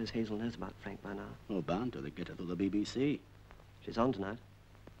 Still, I suppose Hazel knows about Frank by now. Well, bound to. They get her through the BBC. She's on tonight.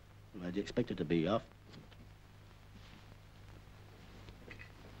 Where'd you expect her to be off?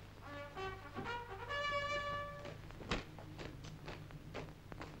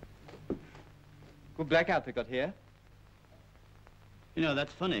 Good blackout we got here. You know,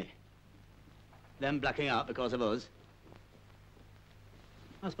 that's funny. Them blacking out because of us.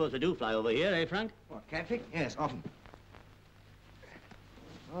 I suppose we do fly over here, eh, Frank? What, catfish? Yes, often.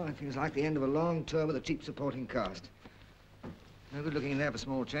 Oh, it feels like the end of a long tour with a cheap supporting cast. No good looking in there for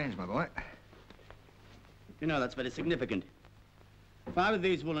small change, my boy. You know, that's very significant. 5 of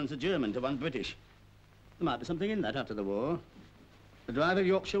these woolens are German to 1 British. There might be something in that after the war. The drive of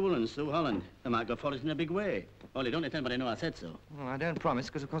Yorkshire woolens through Holland. They might go for it in a big way. Only don't let anybody know I said so. Well, I don't promise,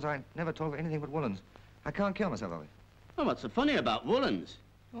 because, of course, I never talk of anything but woolens. I can't kill myself of it. Oh, what's so funny about woolens?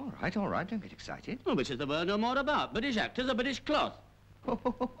 All right, don't get excited. Oh, which is the word no more about? British actors or British cloth?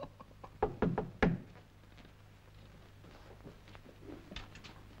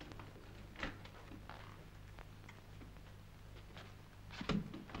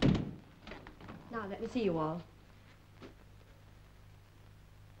 Now, let me see you all.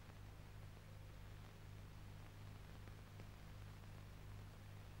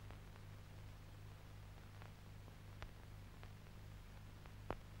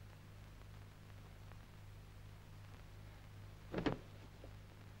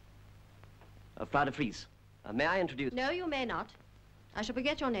 Frau de Vries, may I introduce... No, you may not. I shall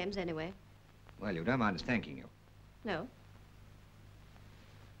forget your names anyway. Well, you don't mind us thanking you. No.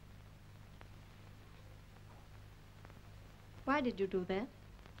 Why did you do that?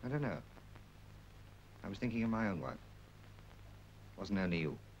 I don't know. I was thinking of my own wife. Wasn't only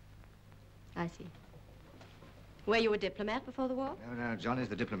you. I see. Were you a diplomat before the war? No, John is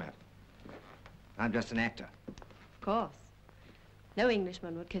the diplomat. I'm just an actor. Of course. No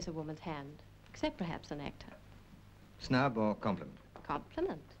Englishman would kiss a woman's hand, except perhaps an actor. Snub or compliment?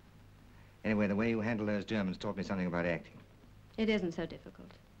 Compliment. Anyway, the way you handle those Germans taught me something about acting. It isn't so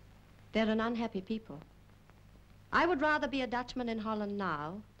difficult. They're an unhappy people. I would rather be a Dutchman in Holland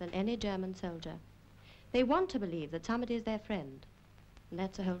now than any German soldier. They want to believe that somebody is their friend. And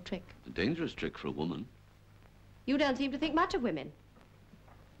that's the whole trick. A dangerous trick for a woman. You don't seem to think much of women.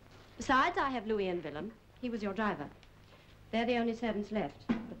 Besides, I have Louis and Willem. He was your driver. They're the only servants left,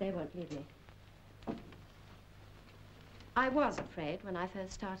 but they won't leave me. I was afraid when I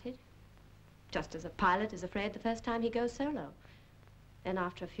first started. Just as a pilot is afraid the first time he goes solo. Then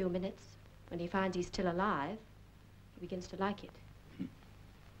after a few minutes, when he finds he's still alive, he begins to like it.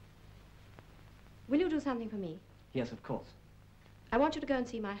 Will you do something for me? Yes, of course. I want you to go and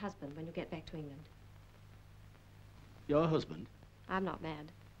see my husband when you get back to England. Your husband? I'm not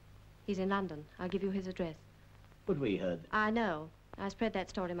mad. He's in London. I'll give you his address. But we heard. I know. I spread that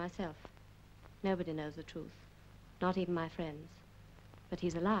story myself. Nobody knows the truth. Not even my friends. But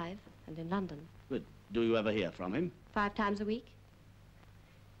he's alive and in London. But do you ever hear from him? 5 times a week.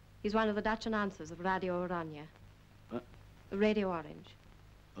 He's one of the Dutch announcers of Radio Oranje. What? Radio Orange.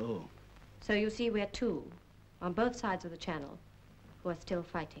 Oh. So you see, we're 2, on both sides of the channel, who are still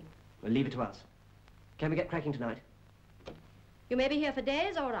fighting. Well, leave it to us. Can we get cracking tonight? You may be here for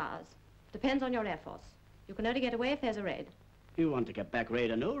days or hours. Depends on your Air Force. You can only get away if there's a raid. You want to get back,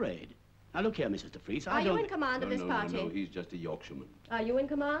 raid or no raid? Now look here, Mrs. de Vries, I don't... Are you in command of this party? No, he's just a Yorkshireman. Are you in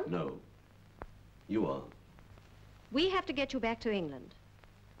command? No. You are. We have to get you back to England.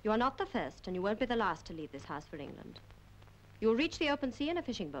 You are not the first, and you won't be the last to leave this house for England. You'll reach the open sea in a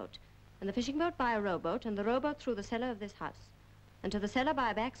fishing boat, and the fishing boat by a rowboat, and the rowboat through the cellar of this house, and to the cellar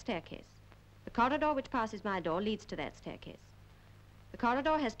by a back staircase. The corridor which passes my door leads to that staircase. The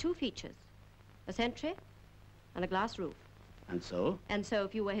corridor has 2 features, a sentry and a glass roof. And so? And so,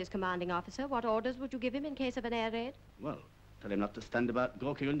 if you were his commanding officer, what orders would you give him in case of an air raid? Well, tell him not to stand about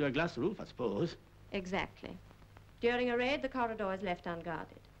gawking under a glass roof, I suppose. Exactly. During a raid, the corridor is left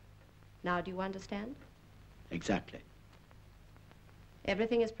unguarded. Now, do you understand? Exactly.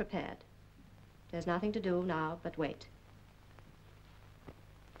 Everything is prepared. There's nothing to do now but wait.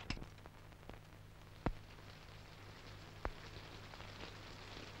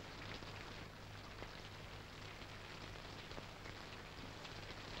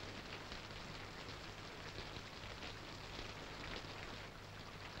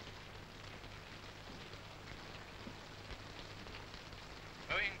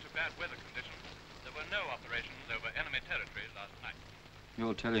 Owing to bad weather conditions, there were no operations over enemy territory last night.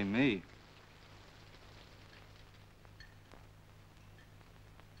 You're telling me.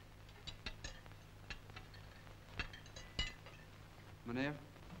 Meneer?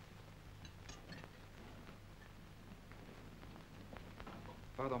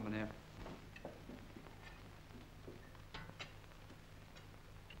 Pardon, meneer.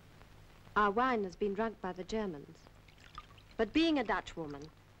 Our wine has been drunk by the Germans. But being a Dutch woman,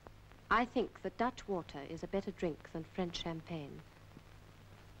 I think that Dutch water is a better drink than French champagne.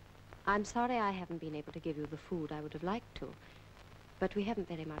 I'm sorry I haven't been able to give you the food I would have liked to, but we haven't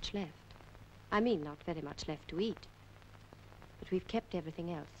very much left. I mean, not very much left to eat, but we've kept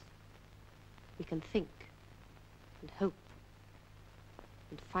everything else. We can think, and hope,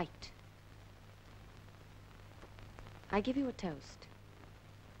 and fight. I give you a toast.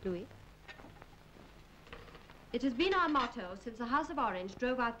 Louis? It has been our motto since the House of Orange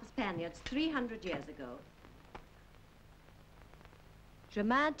drove out the Spaniards 300 years ago. Je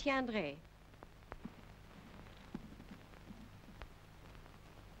maintiendrai.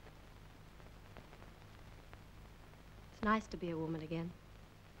 It's nice to be a woman again,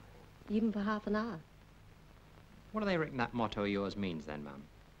 even for half an hour. What do they reckon that motto of yours means then, Mum?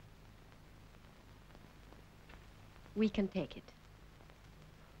 We can take it.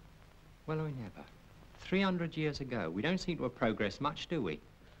 Well, we never. 300 years ago. We don't seem to have progressed much, do we?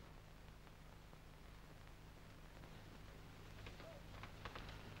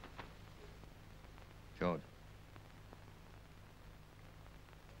 George.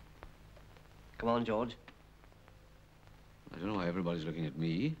 Come on, George. I don't know why everybody's looking at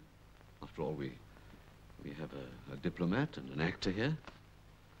me. After all, we have a diplomat and an actor here.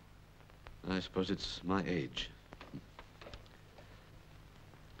 I suppose it's my age.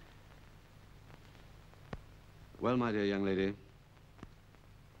 Well, my dear young lady,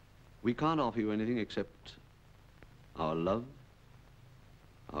 we can't offer you anything except our love,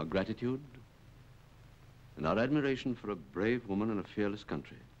 our gratitude, and our admiration for a brave woman and a fearless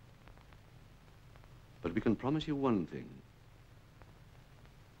country. But we can promise you one thing: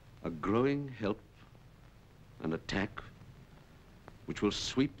 a growing help and attack which will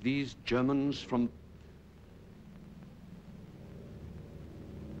sweep these Germans from...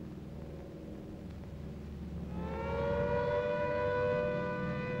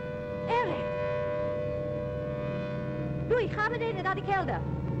 Louis, ga beneden naar de kelder.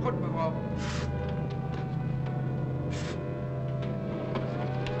 Goed, mevrouw.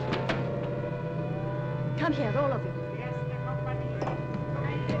 Come here, all of you.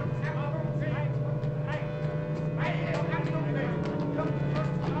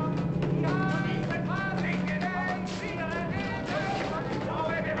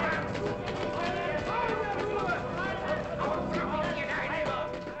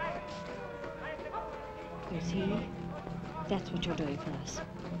 You see, that's what you're doing for us.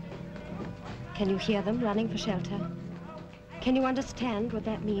 Can you hear them running for shelter? Can you understand what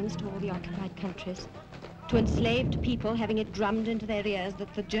that means to all the occupied countries? To enslaved people having it drummed into their ears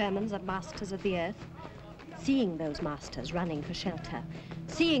that the Germans are masters of the earth? Seeing those masters running for shelter,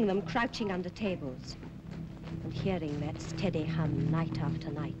 seeing them crouching under tables, and hearing that steady hum night after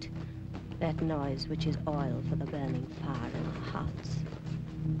night, that noise which is oil for the burning fire in our hearts.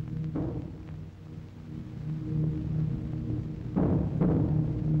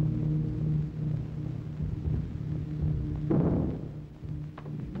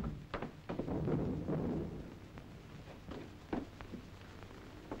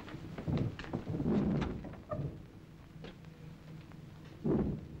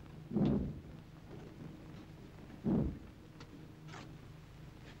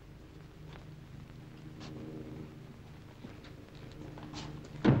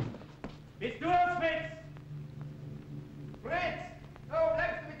 Bist du es, Fritz? Fritz! Wo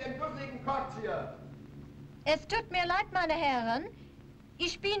bleibst du mit dem dusseligen Kotz hier? Es tut mir leid, meine Herren.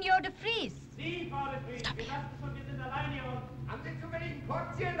 Ich bin Jo de Vries. Sie, Frau de Vries, wir lassen es und wir sind allein hier unten. Haben Sie zufällig einen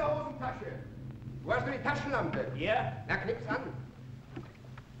Kotz hier in der Hosentasche? Wo hast du die Taschenlampe? Hier. Na, knips an.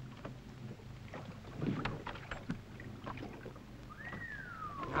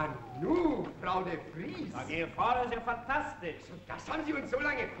 Na nu, Frau de Vries. Na, Ihre Frau, das ist ja fantastisch. Das haben Sie uns so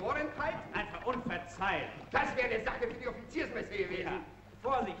lange vorenthalten? Einfach unverzeihlich. Das wäre eine Sache für die Offiziersmesse gewesen. Ja.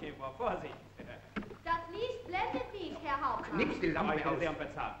 Vorsicht, Frau, Vorsicht. Das Licht blendet nicht, Herr Hauptmann. Knips die Lampe Ich bin sehr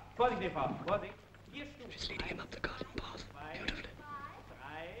unbezahlt. Vorsicht, Frau, Vorsicht. 4 Stufen. She's leading him up the garden path. Beautifully.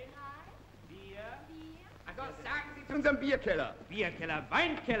 3, 4. Also sagen Sie zu unserem Bierkeller. Bierkeller,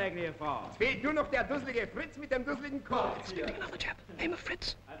 Weinkeller, gnädige Frau. Es fehlt nur noch der dusselige Fritz mit dem dusseligen Kotz. He's another chap. Name of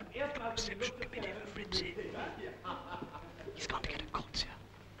Fritz. Also erstmal Reception committee for Fritzy. He's gone to get a Colts here.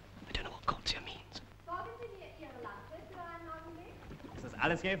 I don't know what Colts here means. Sorgen Sie mir Ihre Lampe für einen Augenblick? Ist das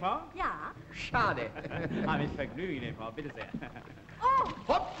alles, gnädige Frau? Ja. Schade. Mit Vergnügen, gnädige Frau, bitte sehr. Oh!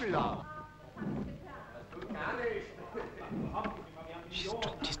 Hoppla! Das tut gar nicht. She's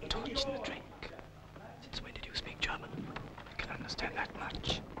dropped his torch in the drink. Since when did you speak German? I can understand that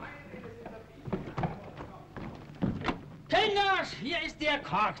much. Kinders, hier ist der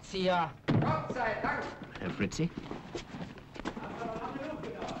Korkzieher. Gott sei Dank. Herr Fritzi?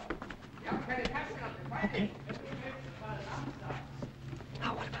 Wir haben keine Taschenlampe. Okay.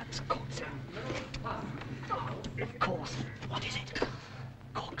 Now what about this Colts here? Of course. What is it?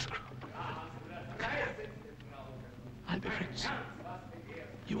 Corkscrew. I'll be Fritz.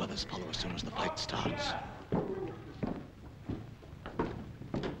 You others follow as soon as the fight starts.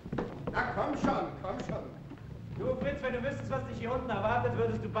 Na komm schon, komm schon. Du, Fritz, wenn du wüsstest, was dich hier unten erwartet,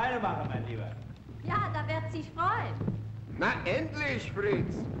 würdest du Beine machen, mein Lieber. Ja, da wird sich freuen. Na endlich,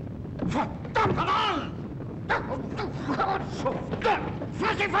 Fritz. Verdammt an!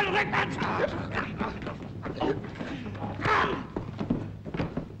 Fass dich von rückwärts!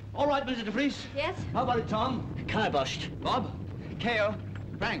 All right, Mr. de Vries. Yes? How about it, Tom? Kibosh. Bob? Keo?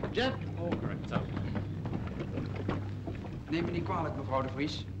 Frank? Jeff? Oh, correct, so. Neem me niet kwalijk, mevrouw de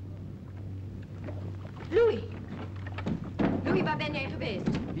Vries. Louis! Louis, waar ben jij geweest?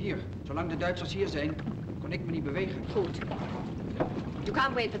 Hier, zolang de Duitsers hier zijn, kon ik me niet bewegen. Goed. You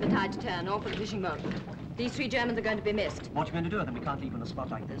can't wait for the tide to turn or for the fishing boat. These 3 Germans are going to be missed. What are you going to do with them? We can't leave on a spot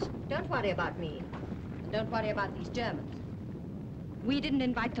like this. Don't worry about me. And don't worry about these Germans. We didn't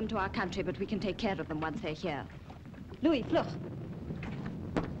invite them to our country, but we can take care of them once they're here. Louis, vlug.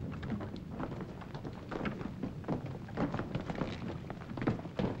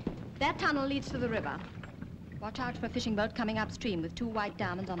 That tunnel leads to the river. Watch out for a fishing boat coming upstream with 2 white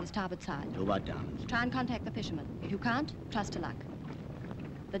diamonds on the starboard side. 2 white diamonds. Try and contact the fishermen. If you can't, trust to luck.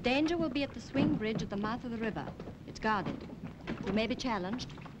 The danger will be at the swing bridge at the mouth of the river. It's guarded. You may be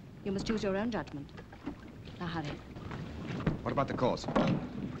challenged. You must use your own judgment. Now hurry. What about the course?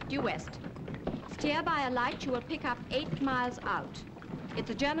 Due west. Steer by a light you will pick up 8 miles out.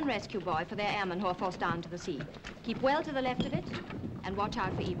 It's a German rescue buoy for their airmen who are forced down to the sea. Keep well to the left of it and watch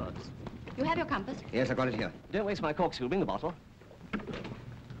out for E-boats. You have your compass? Yes, I got it here. Don't waste my corkscrew. Bring the bottle.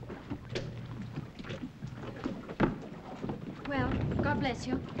 Well, God bless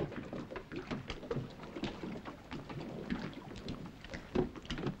you.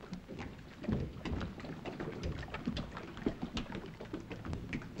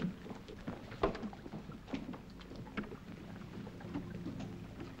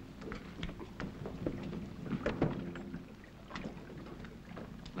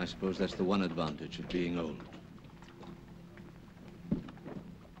 suppose that's the one advantage of being old.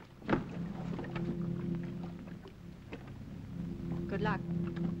 Good luck.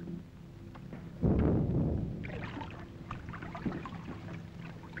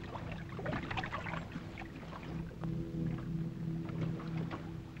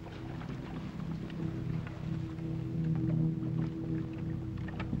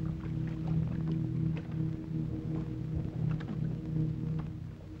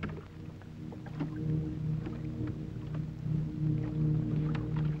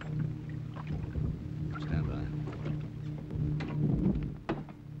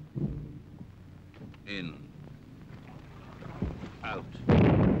 In. Out.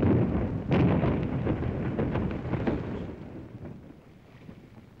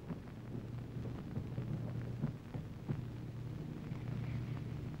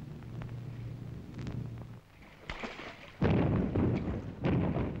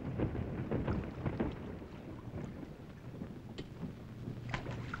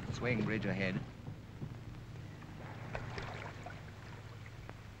 Swing bridge ahead.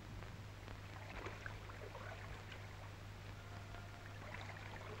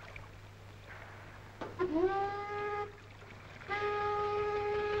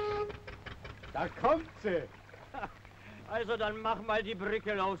 Da kommt sie. Also dann mach mal die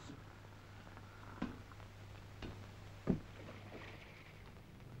Brücke los.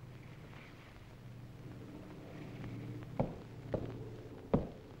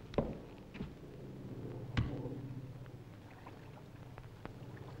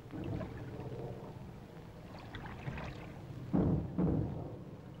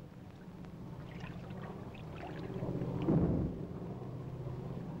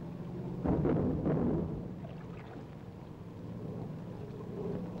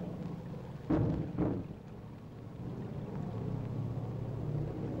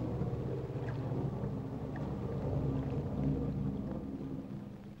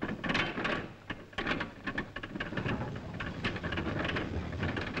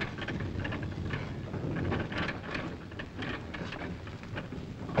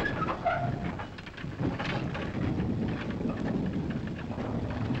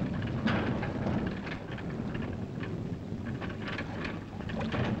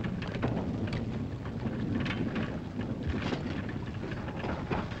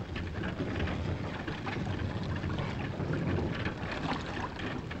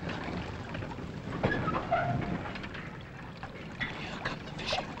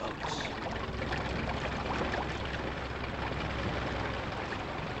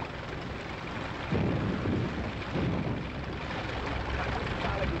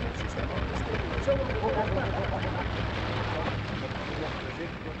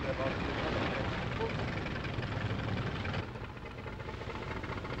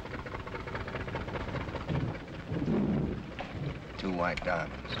 Two white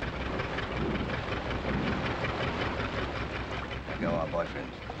diamonds. There go our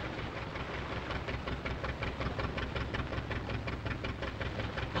boyfriends.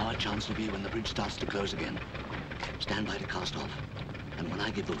 Our chance will be when the bridge starts to close again. Stand by to cast off. And when I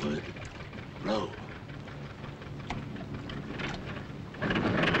give the word, row.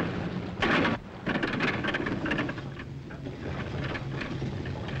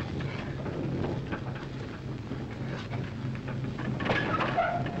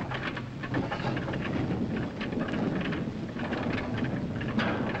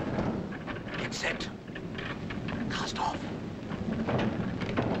 Get set. Cast off.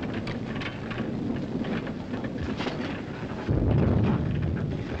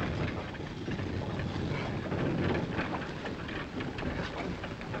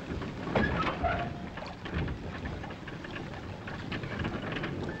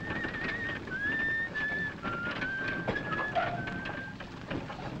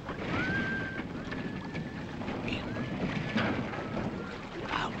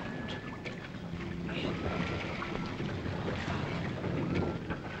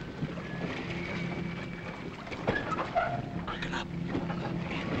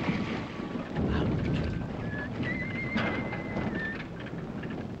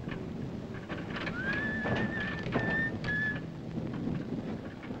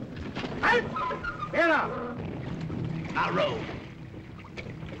 Now row.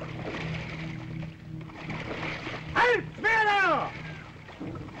 Halt! Schneller!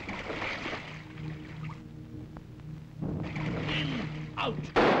 In, out,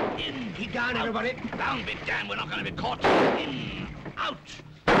 in. Keep down, everybody. Down, big damn, we're not going to be caught. In, out.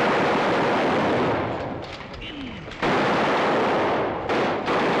 In.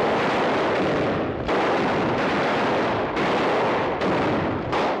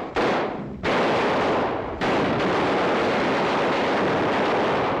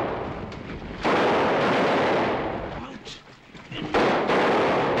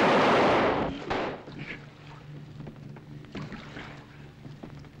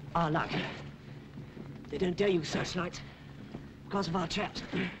 Our luck. They don't dare use searchlights because of our traps.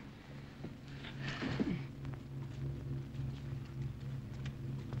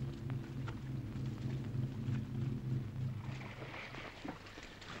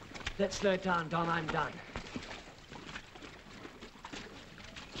 Let's slow it down, Dom. I'm done.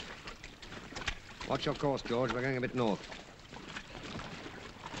 Watch your course, George. We're going a bit north.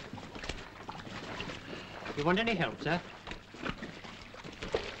 You want any help, sir?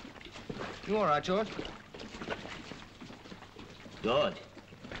 You all right, George? Good.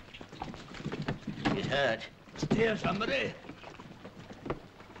 It hurt. Steer somebody.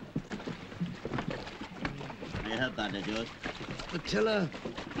 Can you help that, George? The tiller.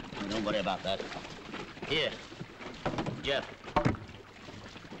 Oh, don't worry about that. Here, Jeff.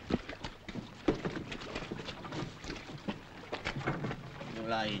 You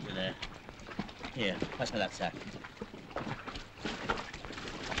lie easy there. Here, pass me that sack.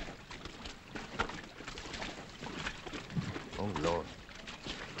 Oh, Lord.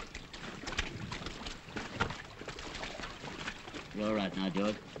 You're all right now,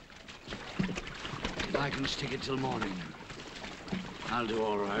 George? If I can stick it till morning, I'll do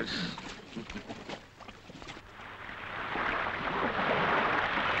all right.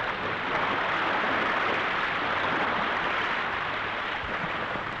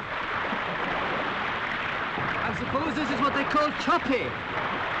 I suppose this is what they call choppy.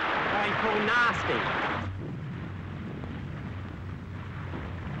 I call nasty.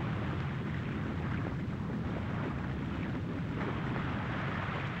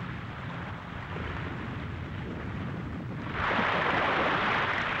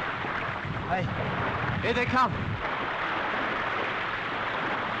 Here they come.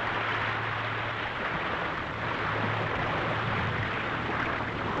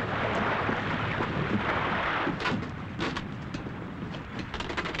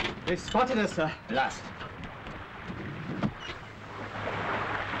 They've spotted us, sir. Last.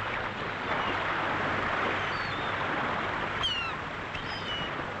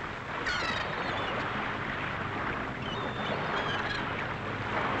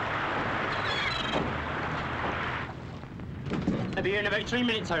 They'll be here in about 3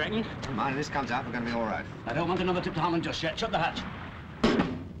 minutes, I reckon. Mind, if this comes out, we're going to be all right. I don't want another trip to Holland just yet. Shut the hatch.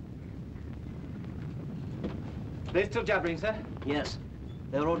 They're still jabbering, sir? Yes.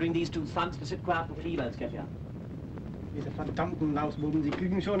 They're ordering these two thugs to sit quiet until E-boats get here. Diese verdammten Lausbuben, sie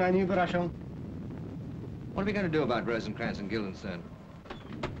kriegen schon eine Überraschung. What are we going to do about Rosencrantz and Guildenstern?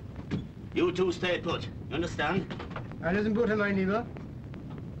 You two stay put. You understand? Alles im Gute, mein Lieber.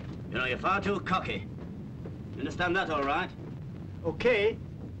 You know, you're far too cocky. You understand that, all right? Okay.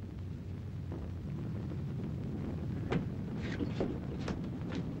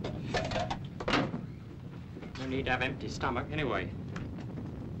 No need to have empty stomach, anyway.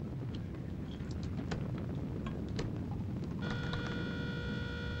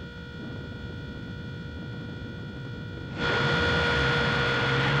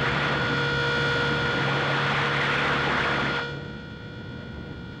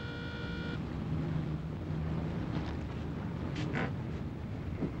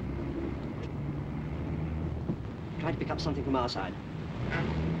 Try to pick up something from our side.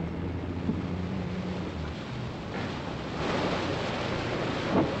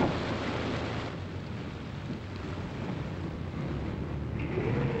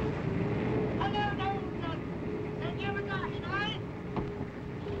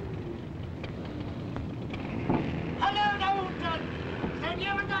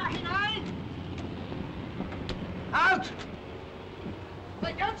 Out!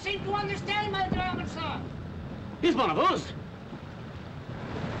 They don't seem to understand my German, sir. He's one of us.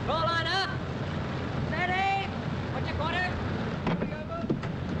 Roll line up. Steady. What's your quarter?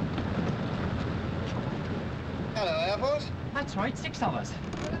 Hello, Air Force. That's right, 6 of us.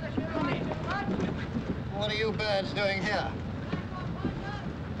 Come in. What are you birds doing here?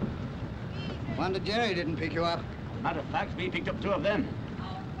 Wonder Jerry didn't pick you up. Matter of fact, we picked up 2 of them.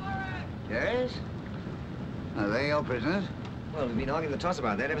 Jerry's? Are they your prisoners? Well, we've been arguing the toss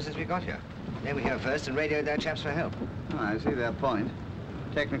about that ever since we got here. They were here first and radioed their chaps for help. Oh, I see their point.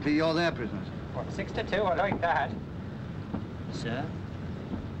 Technically, you're their prisoners. What, 6 to 2? I like that. Sir?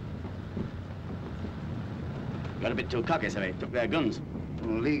 Got a bit too cocky, so they took their guns.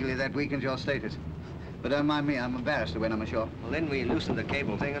 Well, legally, that weakens your status. But don't mind me, I'm embarrassed when I'm ashore. Well, then we loosened the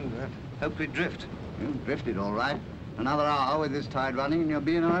cable thing and hoped we'd drift. You've drifted, all right. Another hour with this tide running and you'll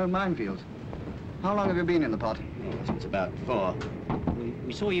be in our own minefields. How long have you been in the pot? Oh, since about 4.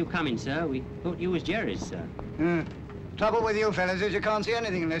 We saw you coming, sir. We thought you was Jerry's, sir. Trouble with you fellas is you can't see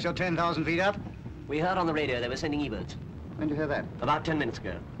anything unless you're 10,000 feet up. We heard on the radio they were sending E-boats. When did you hear that? About 10 minutes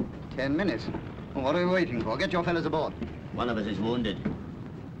ago. 10 minutes? Well, what are we waiting for? Get your fellas aboard. One of us is wounded.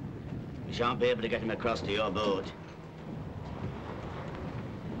 We shan't be able to get him across to your boat.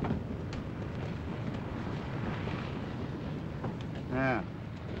 Yeah.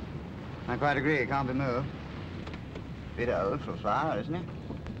 I quite agree. It can't be moved. Bit old for a fire, isn't it?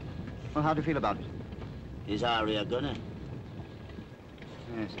 Well, how do you feel about it? Is Harry a gunner?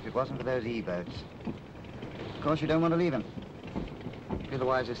 Yes, if it wasn't for those E-boats. Of course, you don't want to leave him. It'd be the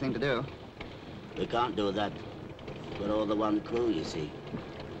wisest thing to do. We can't do that. We're all the one crew, you see.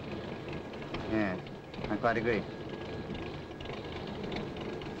 Yeah, I quite agree.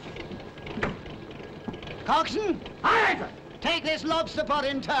 Coxswain! Aye, sir. Take this lobster pot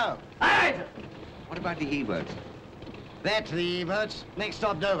in tow. Aye, sir. What about the E-boats? That's the E-boats. Next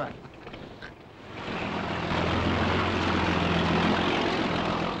stop, Dover.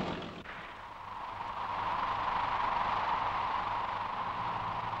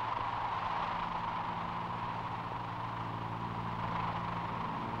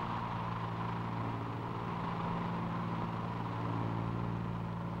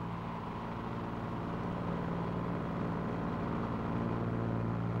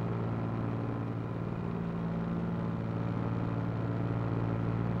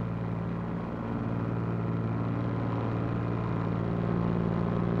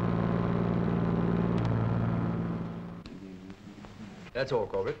 That's all,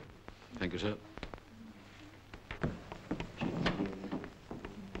 Corbett. Thank you, sir.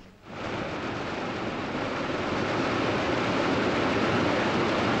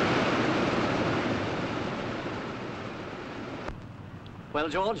 Well,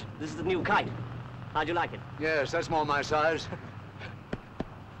 George, this is the new kite. How'd you like it? Yes, that's more my size.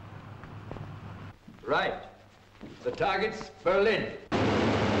 Right. The target's Berlin.